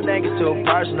 homie. I think it's too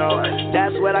personal.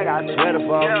 That's what I got Twitter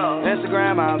for.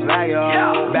 Instagram, I'm back,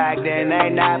 yo. Back then they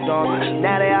napped on me.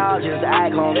 Now they all just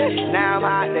act on me. Now I'm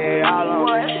hot, they all on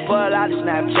me. Pull out the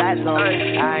Snapchats on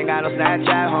me. I ain't got no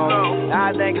Snapchat, homie.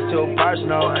 I think it's too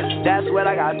personal. That's what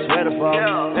I got Twitter for.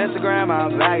 Instagram,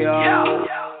 I'm back, yo.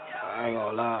 I ain't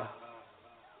gonna lie.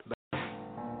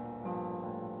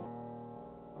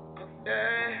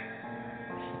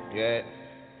 Yeah.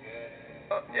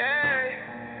 Oh, yeah.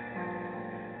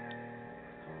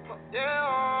 Oh, yeah.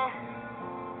 Oh,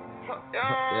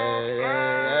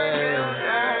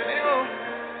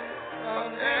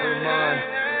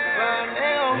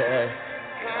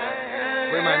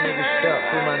 Free my nigga Step,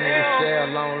 free my nigga Shell,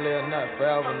 long live not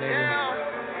forever,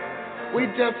 nigga. We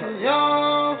just some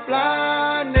young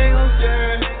fly niggas,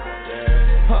 yeah.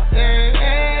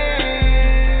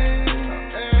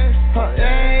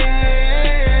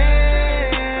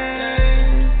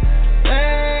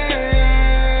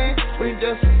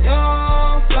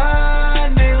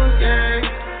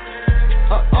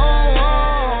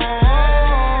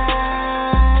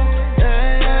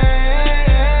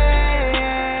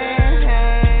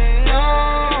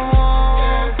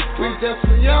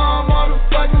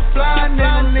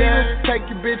 Take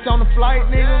your bitch on the flight,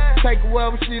 nigga. Take her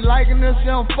wherever she liking us.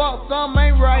 She don't fuck, something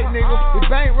ain't right, nigga.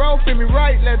 If ain't roll, fit me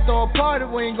right. Let's throw a party,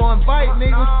 we ain't gonna invite,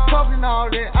 niggas. Talking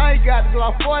all that, I ain't got the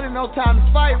Glock 40, no time to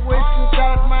fight with you.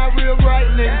 Shout out to my real right,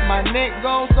 niggas. My neck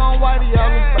goes on white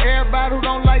yellow. For everybody who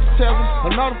don't like to tell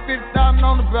them. Another 50,000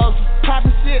 on the belt.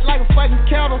 Popping shit like a fucking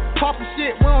kettle. Popping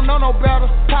shit, we don't know no better.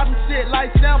 Popping shit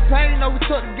like champagne, know we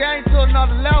took the game to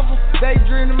another level.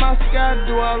 Daydreaming my sky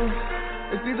dweller.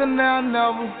 It's either now or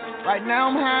never. Right now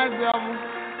I'm high as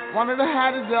ever, one of the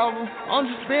hottest ever. I'm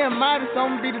just being modest,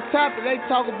 I'm gonna be the topic they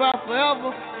talk about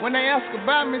forever. When they ask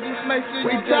about me, just make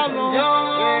sure you tell them.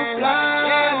 Young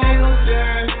fly niggas,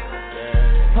 yeah.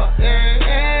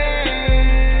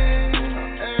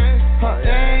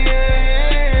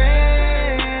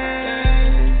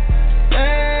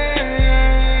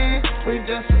 We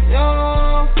just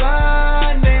young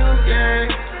fly niggas, yeah.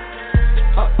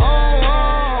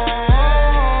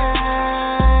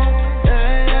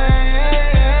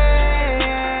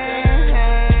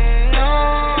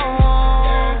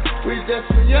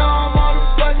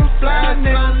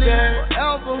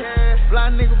 Fly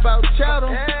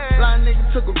nigga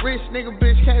took a rich nigga,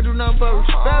 bitch can't do nothing but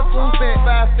respect him. Spent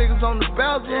 5 figures on the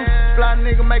bezel. Fly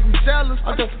nigga make me jealous.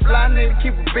 I'm just a fly nigga,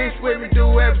 keep a bitch with me,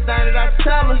 do everything that I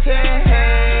tell her.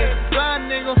 Hey, fly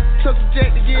nigga took a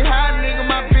jet to get high, nigga.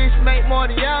 My bitch make more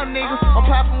than y'all niggas. I'm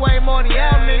popping way more than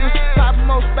y'all niggas. Popping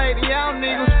more spade than y'all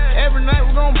niggas. Every night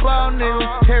we gon' ball,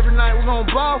 nigga. Every night we gon'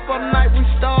 ball for the night we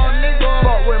start, nigga.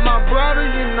 Fuck with my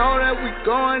brothers, you know that we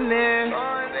going there.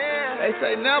 They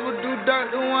say never do dirt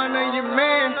to one of your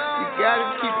men. You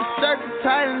gotta keep the circle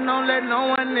tight and don't let no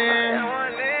one in.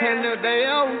 And if they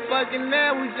over fucking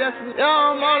there, we just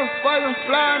young motherfucking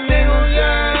fly niggas,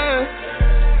 yeah.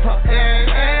 Fly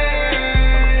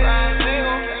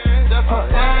niggas,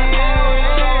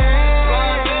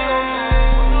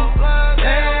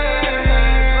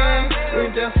 just we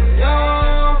just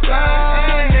young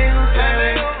fly niggas,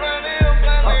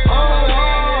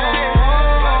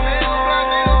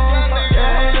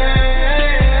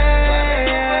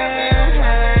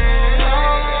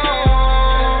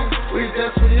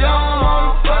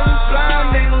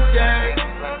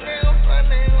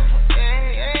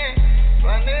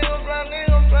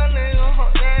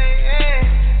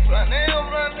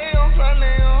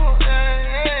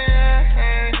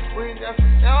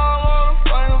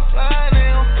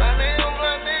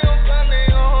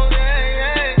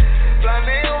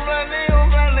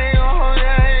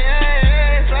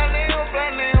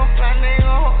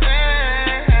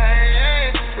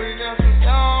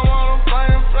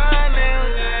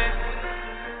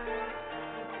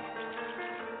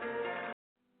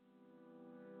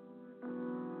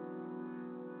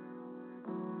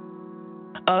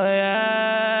 Oh yeah.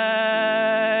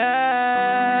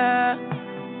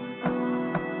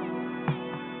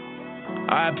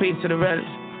 R.I.P. to the realest.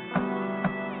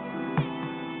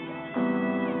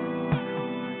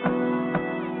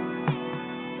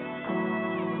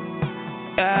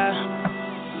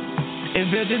 It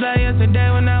feels just like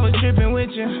yesterday when I was tripping with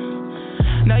you.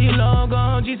 Now you long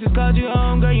gone, Jesus called you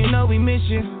home, girl, you know we miss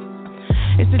you.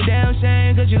 It's a damn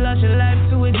shame, cause you lost your life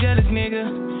to a jealous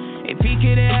nigga. If he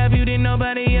couldn't have you, then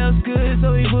nobody else could,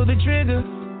 so he pulled the trigger.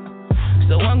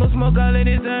 So I'm gon' smoke all of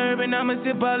this herb and I'ma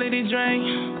sip all of this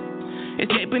drink.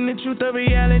 Escaping the truth of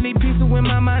reality, peaceful when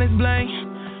my mind is blank.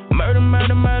 Murder,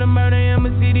 murder, murder, murder, in my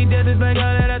city, death is like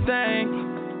all that I think.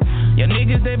 Your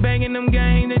niggas, they banging them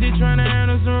games, they just tryna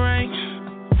earn them some rank.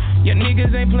 Your niggas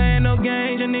ain't playing no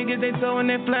games, your niggas ain't throwing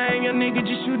that flame. Your niggas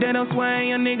just shoot that don't swing,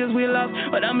 your niggas we lost,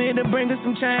 but I'm here to bring us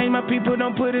some change. My people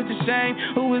don't put us to shame,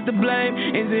 who is to blame?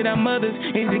 Is it our mothers?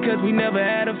 Is it cause we never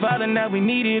had a father, now we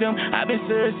needed them? I've been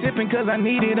syrup sipping cause I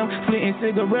needed them, splitting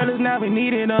cigarettes, now we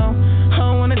needed them. I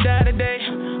don't wanna die today,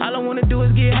 all I wanna do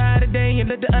is get high today. And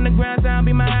let the underground sound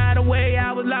be my hideaway.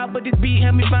 I was loud but this beat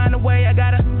helped me find a way. I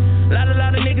got a lot of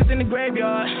niggas in the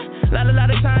graveyard, lot of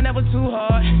time that was too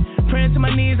hard. Praying to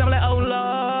my knees, I'm like, oh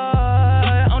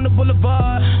Lord, on the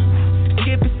boulevard,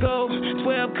 skipping school,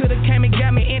 12 could've came and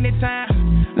got me anytime.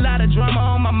 Lot of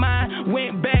drama on my mind,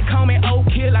 went back home in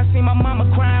Oak Hill, I seen my mama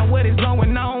crying, what is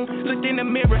going on? Looked in the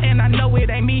mirror and I know it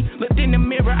ain't me. Looked in the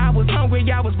mirror, I was hungry,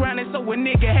 I was grinding, so a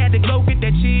nigga had to go get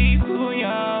that cheese. Too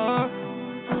young,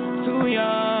 too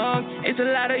young. It's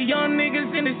a lot of young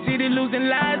niggas in the city losing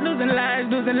lives,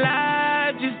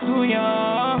 just too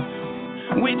young,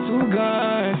 with 2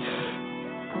 guns.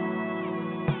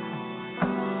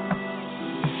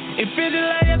 It feels just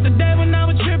like yesterday when I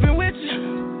was tripping with you.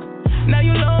 Now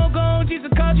you long gone, Jesus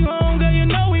called you home, girl, you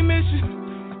know we miss you.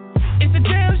 It's a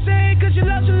damn shame, cause you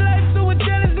lost your life to a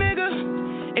jealous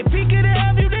nigga. If he could've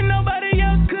have you, then nobody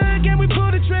else could. Can we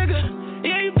pull the trigger?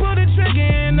 Yeah, you pull the trigger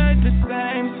and it's the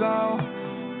same song.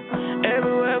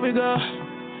 Everywhere we go,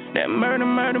 that murder,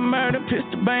 murder, murder,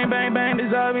 pistol bang, bang, bang,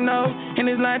 that's all we know. And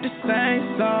it's like the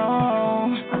same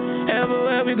song.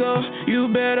 Everywhere we go, you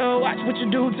better watch what you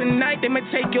do tonight. They may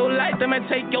take your life, they may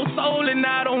take your soul, and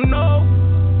I don't know.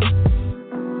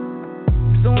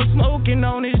 So I'm smoking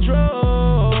on this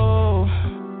drug,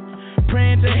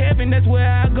 praying to heaven, that's where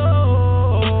I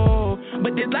go.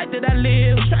 But this life that I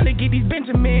live, trying to get these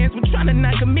Benjamins, we're trying to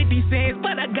not commit these sins,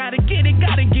 but I gotta get it,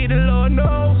 Lord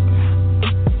knows.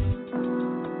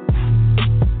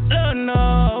 Lord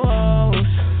knows,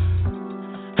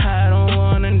 I don't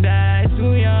wanna die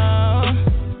too young,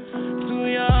 too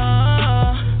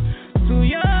young, too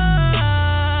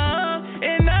young,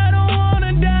 and I don't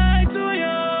wanna die too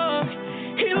young.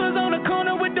 He was on the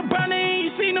corner with the burner and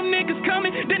you seen them niggas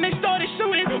coming, then they started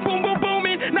shooting, boom, boom,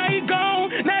 booming, now he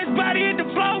gone, now his body hit the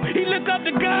floor, he look up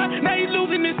to God, now he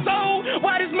losing his soul.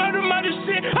 Why this murder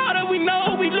shit, all that we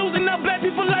know, we losing our black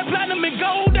people like platinum and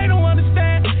gold. They don't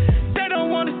understand, they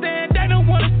don't understand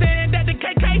that the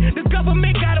KK, the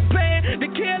government got a plan to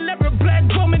kill every black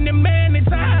woman and man in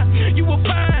time. You will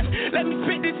find, let me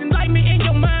spit this enlightenment in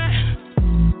your mind.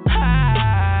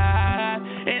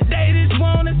 And they just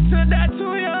want us to die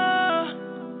too young,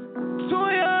 too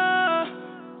young,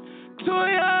 too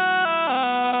young.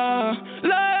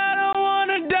 Lord, I don't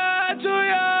wanna die too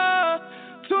young,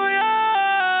 too young.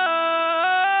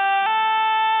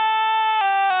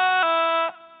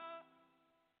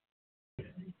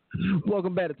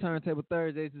 Welcome back to Turntable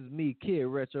Thursdays. This is me,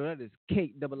 Kiid Retro. That is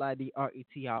KIID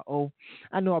Retro.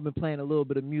 I know I've been playing a little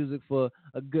bit of music for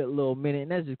a good little minute,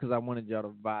 and that's just because I wanted y'all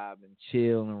to vibe and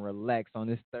chill and relax on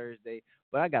this Thursday.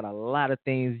 But I got a lot of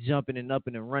things jumping and up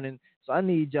and running, so I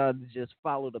need y'all to just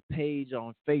follow the page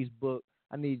on Facebook.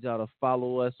 I need y'all to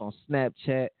follow us on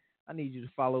Snapchat. I need you to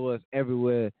follow us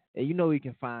everywhere. And you know where you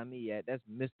can find me at. That's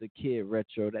Mr. Kiid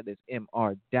Retro. That is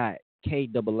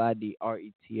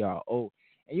MR.KIIDRETRO.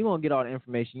 And you're going to get all the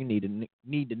information you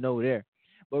need to know there.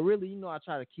 But really, you know, I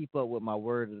try to keep up with my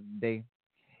word of the day.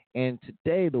 And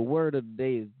today, the word of the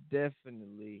day is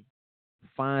definitely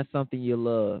find something you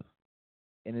love.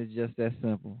 And it's just that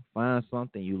simple. Find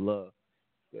something you love.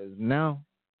 Because now,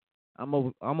 I'm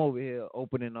over here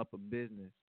opening up a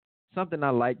business. Something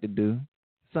I like to do.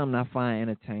 Something I find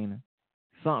entertaining.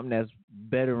 Something that's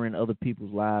bettering other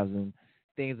people's lives and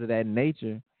things of that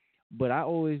nature. But I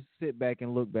always sit back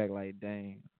and look back like,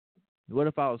 dang, what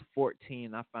if I was 14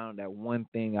 and I found that one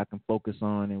thing I can focus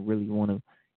on and really want to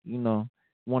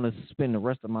spend the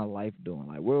rest of my life doing?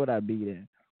 Like, where would I be then?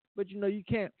 But, you know, you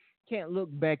can't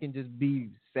look back and just be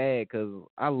sad because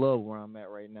I love where I'm at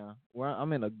right now. Where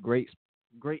I'm in a great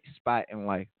spot in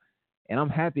life. And I'm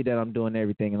happy that I'm doing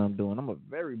everything and I'm doing. I'm a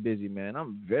very busy man.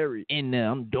 I'm very in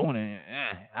there. I'm doing it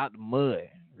out the mud,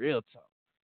 real talk.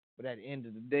 But at the end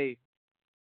of the day,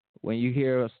 when you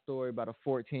hear a story about a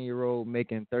 14-year-old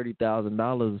making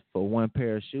 $30,000 for one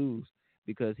pair of shoes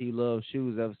because he loved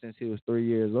shoes ever since he was 3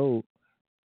 years old,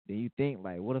 then you think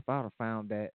like, what if I would have found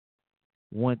that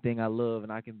one thing I love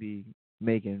and I can be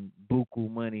making buku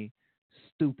money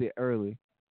stupid early.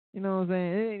 You know what I'm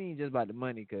saying? It ain't even just about the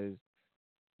money, because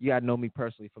you got to know me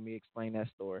personally for me to explain that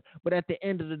story. But at the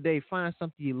end of the day, find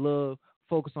something you love,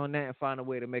 focus on that, and find a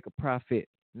way to make a profit.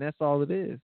 And that's all it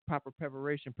is. Proper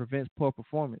preparation prevents poor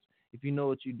performance. If you know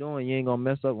what you're doing, you ain't going to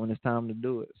mess up when it's time to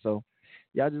do it. So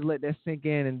y'all just let that sink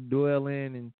in and dwell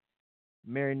in and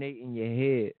marinate in your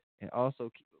head. And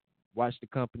also watch the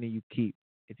company you keep.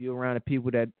 If you're around a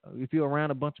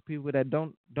bunch of people that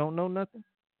don't know nothing,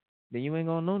 then you ain't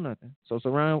gonna know nothing. So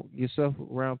surround yourself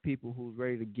around people who's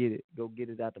ready to get it. Go get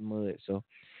it out the mud. So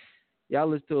y'all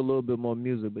listen to a little bit more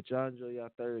music, but y'all enjoy y'all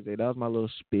Thursday. That was my little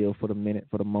spiel for the moment.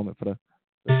 Let's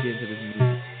get into this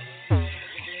music.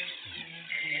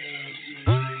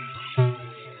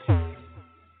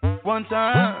 One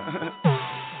time.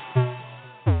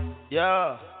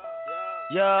 Yeah.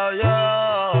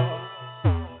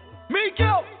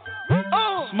 Miko.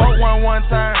 Smoke one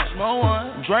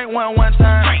time. Drink one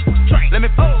time. Let me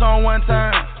fuck on one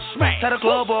time. Tell the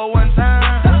club boy one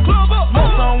time.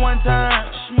 Smoke on one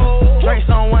time. Drinks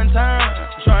on one time.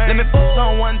 Let me fuck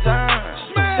on one time.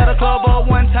 Tell the club boy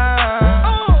one time.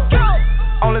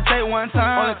 Only take one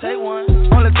time. Only take one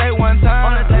time. Only take one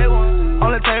time.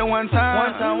 Only take one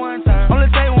time. Only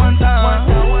take one time.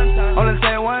 Only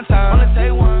take one time. Only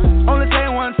take one. Only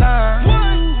take one time.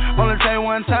 Only take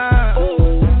one time.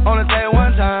 Only take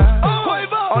one time.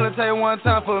 Only take one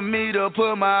time for me to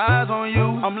put my eyes on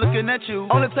you. I'm looking at you.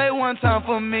 Only take one time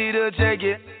for me to just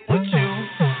get with you.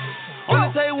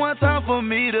 Only take one time for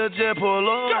me to just pull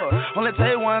up. Only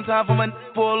take one time for my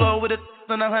pull up with a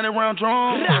 100-round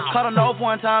drum. Caught them off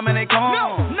one time and they come.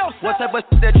 What type of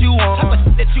that you want?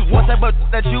 What type of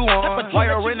that you want? Why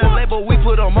you're in the label, we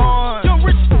put them on.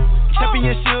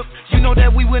 Championship, you know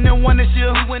that we win and won this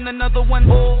year. We win another one.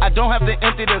 I don't have to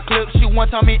empty the clip. She one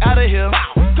time me out of here.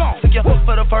 Took your hook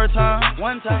for the first time.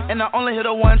 And I only hit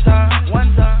her one time.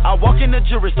 I walk in the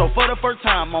jewelry store for the first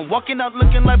time. I'm walking out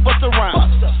looking like Busta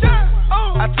Rhymes.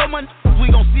 I told my we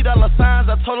gon' see dollar signs.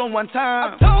 I told him one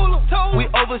time. We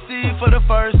overseas for the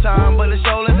first time, but it's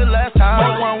surely the last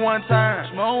time. Smoke one time.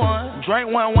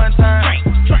 Drink one time.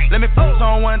 Let me fuck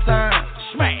on one time.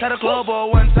 Tell the club boy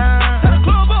one time.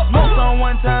 Smoke on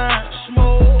one time.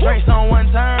 Drinks on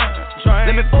one time.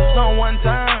 Let me fuck on one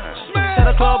time. Tell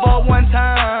the club boy one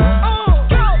time.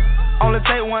 Only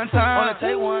take one time. Only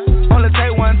take one. Only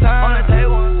take one time. Only take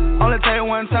one. Only take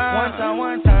one time.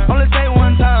 Only take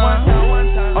one time.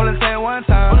 Only take one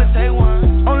time. Only take one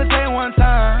time. Only take one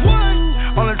time.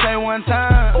 Only take one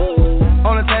time.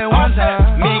 Only take one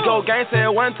time. Migo gang said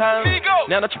one time.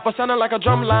 Now the chopper sounding like a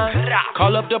drum line.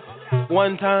 Call up the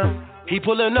one time. He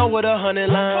pullin' up with 100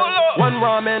 lines. One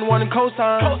ramen, one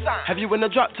cosign. Have you in the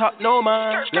drop top? No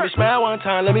mind. Let me smile one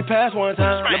time, let me pass one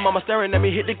time. Let mama staring at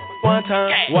me, hit the one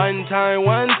time. One time.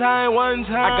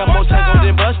 I got more tango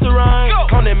than Busta Rhymes.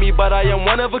 Come at me, but I am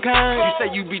one of a kind. You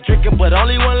say you be drinking, but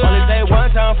only one line. Only take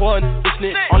one time for a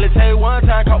snitch. Only take one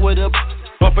time caught with a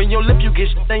bump in your lip, you get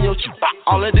shit in your cheek.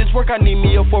 All of this work, I need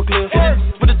me a forklift.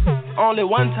 But it's only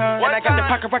one time. And I got the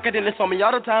pocket rocket, and it's on me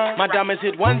all the time. My diamonds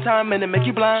hit one time, and it make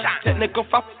you blind. Technical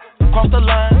fop, cross the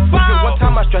line. One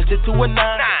time, I stretched it to a 9.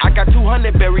 I got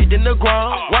 200 buried in the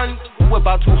ground. One with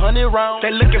about 200 rounds.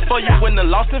 They looking for you when the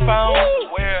lost and found.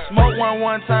 Smoke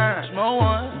one time.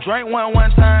 Drink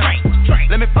one time.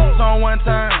 Let me fuck on one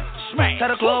time. Tell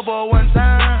the club boy one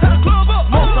time.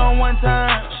 Smoke on one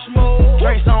time.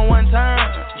 Drinks on one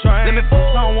time. Let me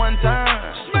fuck on one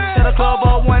time. Tell the club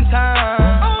boy one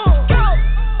time.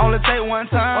 Only take one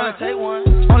time. Only take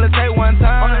one. Only take one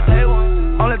time. Only take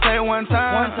one. Only take one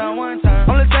time.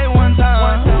 Only take one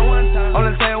time.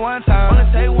 Only take one time. Only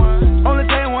take one. Only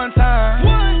take one time.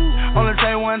 Only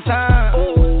take one time.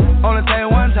 Only take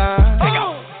one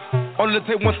time. Only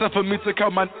take one time for me to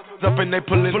call my up and they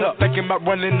pullin' up. Thinking about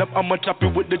running up, I'ma chop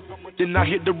it with the then I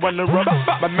hit the runner up.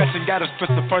 My mansion got a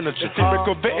stress of furniture.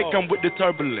 Typical vet, it come with the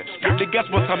turbulence. The gas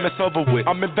once time it's over with.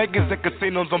 I'm in Vegas at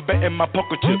casinos, I'm betting my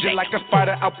poker chips. Just like a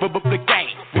spider, I whip up the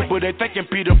game. People they thinking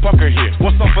Peter Parker here.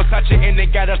 What's on Versace and they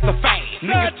got us the fame.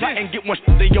 Niggas plotting, get one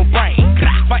shit in your brain.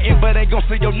 Fighting, but ain't gon'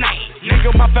 say your name.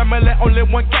 Nigga, my family only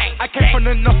one gang. I came from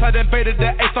the north side and invaded the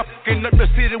ace. I'm fucking up the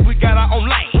city, we got our own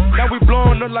lane. Now we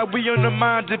blowing up like we on the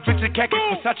mind. The bitch khaki,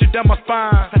 Versace down my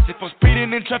spine. For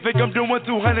speeding in traffic, I'm doing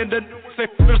 200. The say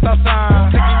first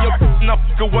outside. Taking your now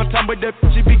fucking one time, but that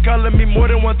she be calling me more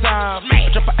than one time.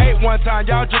 I drop a 8 one time,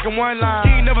 y'all drinking one line.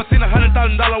 You ain't never seen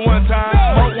 $100,000 one time.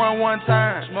 Smoke one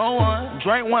time.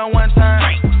 Drink one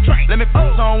time. Let me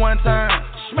fuck on one time.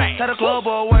 Tell the club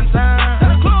boy one time.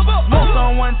 Smoke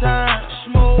on one time.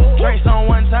 smooth. Drinks on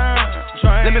one time.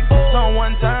 Let me fuck on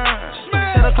one time.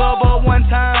 Set a club up one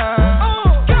time.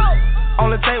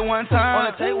 Only take one time.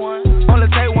 Only take one. Only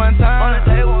take one time. Only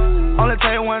take one. Only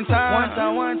take one time. One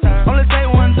time. One time. Only take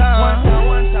one time. One time.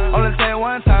 One time. Only take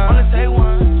one time. Only take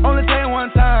one. Only take one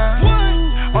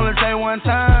time. Only take one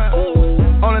time.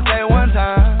 Only take one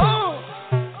time.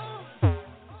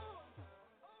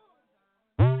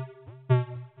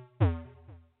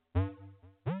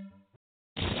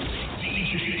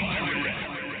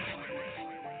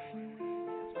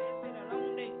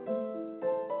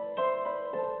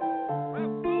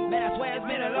 Man, I swear it's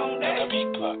been a long day.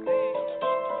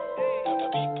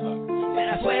 Man,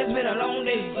 I swear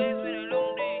it's been a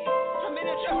long day. I'm in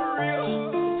the trap for real.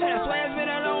 Man, I swear it's been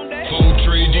a long day.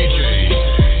 Poultry DJ.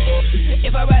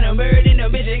 If I buy them bird in the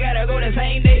bitch, it gotta go the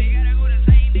same day.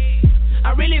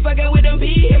 I really fucking with them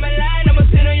P. Hit my line, I'ma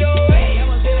send her your way.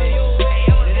 I'm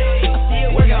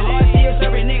still working hard, still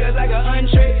serving niggas like an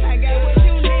entree. I got what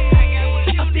you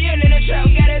need. I'm still in the trap,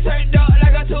 got it turned up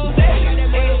like a Tuesday.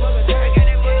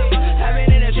 I've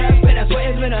been in the trap, and I swear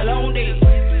it's been a long day.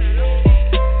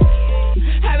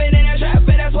 I've been in the trap,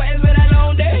 and I swear it's been a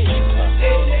long day.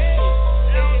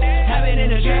 I've been in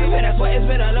the trap, and I swear it's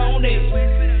been a long day.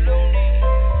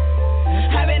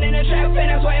 I've been in the trap,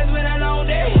 and I swear it's been a long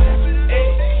day.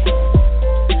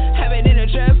 I've been in the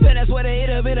trap, and I swear it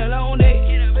have been a long day.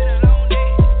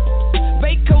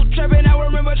 Bake coat trapping, I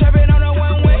remember trapping on a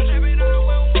one way.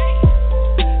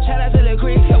 Shout out to the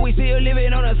creek, cause we still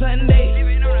living on a Sunday.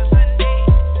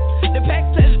 The pack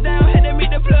touchdown, had to meet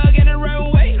the plug in the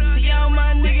runway. See all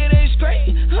my niggas, they straight.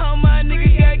 All my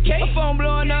niggas got cake. My phone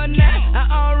blowing up now. I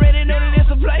already know that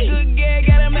it's a play. Good gag,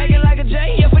 got him acting like a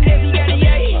J. Yeah, finesse, he got a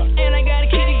yay. And I got a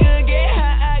kitty good gag.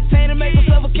 High octane to make him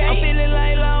suffocate. I'm feeling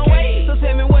like long way. So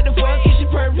tell me what the fuck is your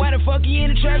purpose? Why the fuck you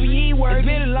in the trap and you ain't working? It's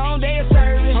been a long day of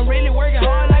service. I'm really working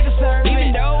hard like a servant.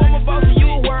 Even though I'm a boss and you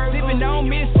a word. Sipping on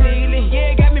Miss Sealy.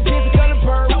 Yeah, got me pissing color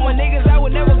purple. Told my niggas I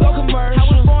would never go commercial.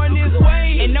 I was born this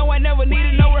way. And no, I never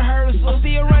needed no rehearsal. I'm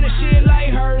still running shit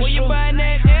like her. When you buying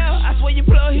that L, I swear your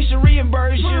plug, he should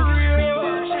reimburse you.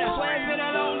 I swear it's been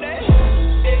a long day.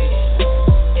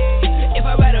 If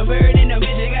I buy the bird in the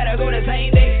bitch, it gotta go the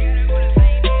same day.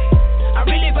 I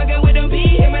really fucking with them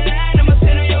P. Hit my line, I'ma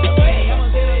send her your way.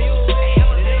 I'm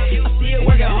still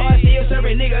working hard, still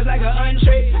serving niggas like an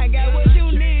entree. I got what you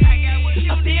need.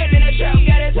 I'm still in the trap,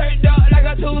 got it turned up like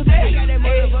a Tuesday. I got that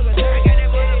motherfucker.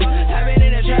 I've been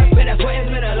in the trap, and I swear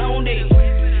it's been a long day.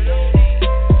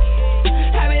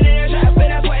 I've been in the trap,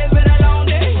 and I swear it's been a long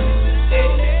day.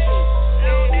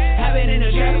 I've been in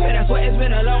the trap, and I swear it's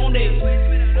been a long day.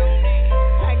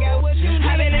 I got what you need.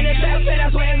 I've been in the trap, and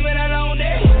I swear it's been a long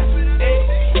day.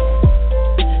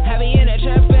 I be in the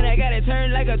trap, and I got it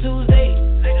turned like a Tuesday.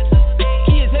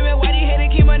 Can you tell me why they had to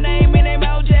keep my name in their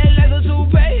mouth just like a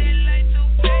toupee?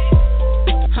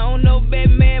 I don't know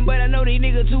Batman, but I know these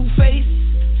niggas two-faced.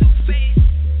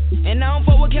 And I don't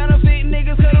fuck with counterfeit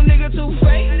niggas, cause them niggas too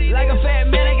fake. Like a fat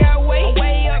man, I got weight. I'm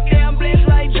way up there, I'm blessed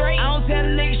like Drake. I don't tell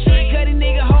a nigga shit, cut a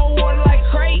nigga whole water like a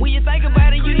crate. When you think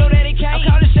about it, you know that it can't. I'm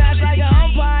calling shots like an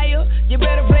umpire. You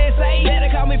better play it safe.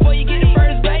 Better call me before you get the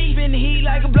first base. Spin the heat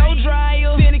like a blow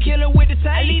dryer. Finna kill her with the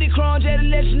tape. I lead the cron jet to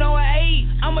let you know I ate.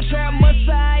 I'm a trap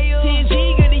messiah. TNG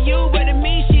good to you, but to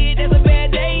me, shit, that's a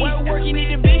bad day. Work, you need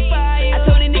to be fired. I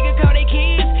told these niggas call their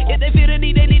kids. If they feel the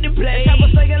need, they need to play. I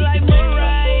was sucking like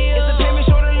Mariah. It's a payment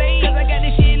short or late, cause I got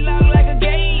this shit locked like a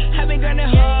gate. I been grinding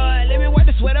hard, let me wipe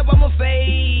the sweat up on my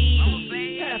face.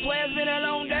 I swear it's been a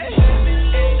long day.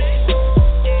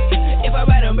 If I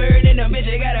buy them bird in the bitch,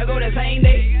 it gotta go the same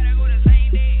day.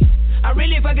 I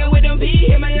really fucking with them P.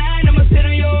 Hit my line, I'ma send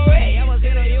her your way. I'm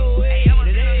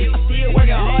still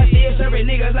working hard, still serving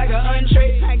niggas like an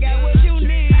entree. I got what you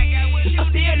need. I'm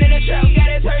still in the trap, got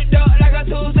it turned up like a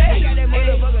Tuesday. I got that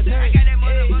motherfucker.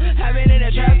 I've been in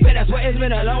the trap, and I swear it's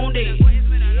been a long day.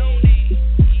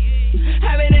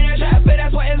 I've been in the trap, and I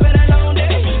swear it's been a long day.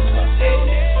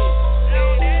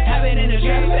 I've been in the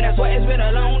trap, and I swear it's been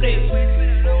a long day.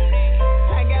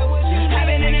 I've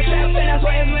been in the trap, and I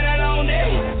swear it's been a long day.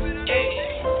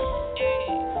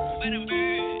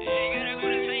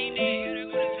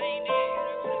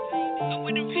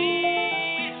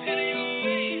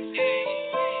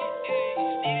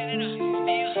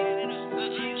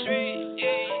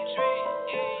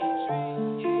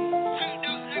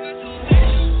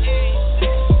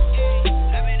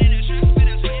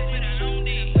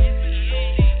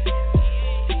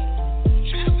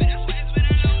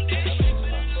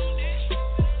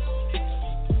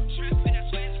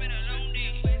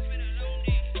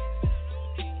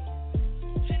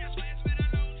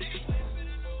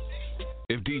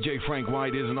 If DJ Frank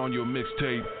White isn't on your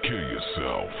mixtape, kill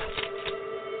yourself.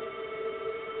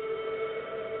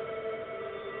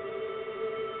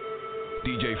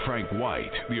 DJ Frank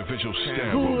White, the official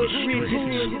stamp of the streets.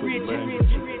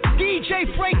 DJ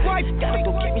Frank White, gotta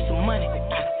go get me some money.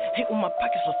 Hate when my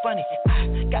pockets so funny.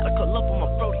 Gotta call up on my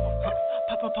brody.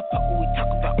 Pop, what we talk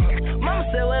about. Mama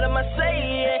said, what am I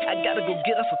saying? I gotta go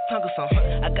get us a tongue or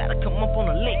something. I gotta come up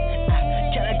on a link.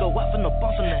 Can I go out for no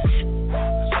bounce on that?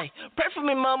 Hey, pray for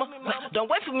me, mama. Don't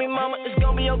wait for me, mama. It's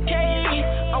gonna be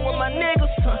okay. I'm with my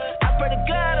niggas. I pray to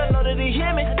God, I know that he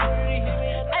hear me.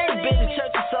 I ain't been to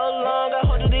church in so long. I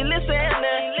hope that he listen.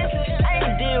 I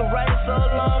ain't did right in so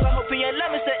long. I hope he ain't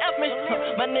let me say F me.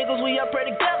 My niggas, we all pray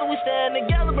together. We stand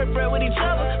together, break bread with each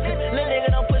other. Little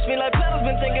nigga don't push me like pedals.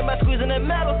 Been thinking about squeezing that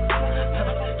metal.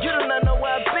 You do not know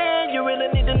where I've been. You really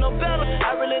need to know better.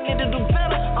 I really need to do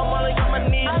better. I'm all on my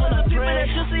knees when I pray. That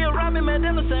you see around me, man,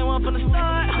 them the same one from the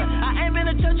start. I ain't been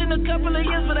to church in a couple of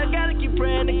years, but I gotta keep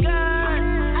praying to God.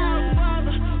 Our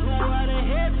Father, who art in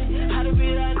heaven, hallowed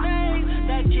be thy name.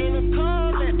 That kingdom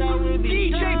come, let thy will be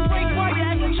done. DJ Frank White, we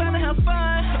out here trying to have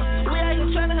fun. We out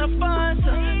here trying to have fun.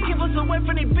 Keep us away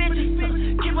from these bitches.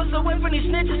 Keep us away from these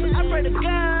snitches. I pray to God.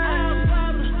 Our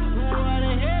Father, who art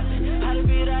in heaven, hallowed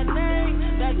be thy name.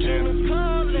 That kingdom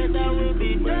come, let thy will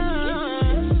be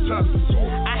done.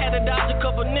 I had to dodge a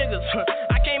couple niggas.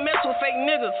 I can't mess with fake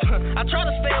niggas. I try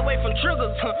to stay away from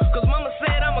triggers. Cause mama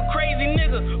said I'm a crazy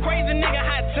nigga. Crazy nigga,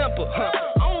 hot temper.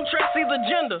 I don't trust either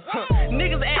gender.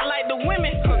 Niggas act like the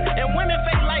women. And women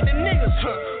fake like the niggas.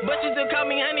 But she still call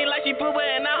me honey like she poo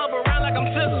and I hop around like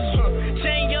I'm scissors. She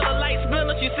ain't yellow like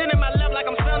Splinter. She sitting in my lap like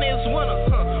I'm sunny as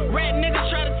winter. Rat niggas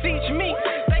try to teach me.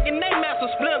 Thinking they master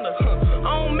Splinter.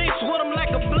 I don't mix with them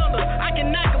like a blender. I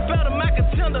can knock a better, my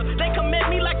contender. They come at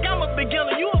me like I'm a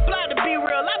beginner. You apply to be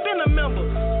real, I've been a member.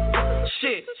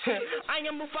 Shit, I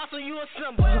am Mufasa, you a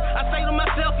symbol. I say to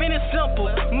myself, and it's simple.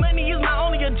 Money is my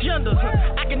only agenda.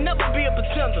 I can never be a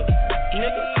pretender,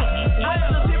 nigga. All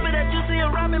the people that you see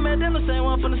around me, man, them the same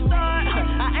one from the start.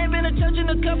 I ain't been to church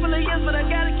in a couple of years, but I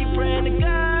gotta keep praying to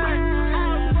God.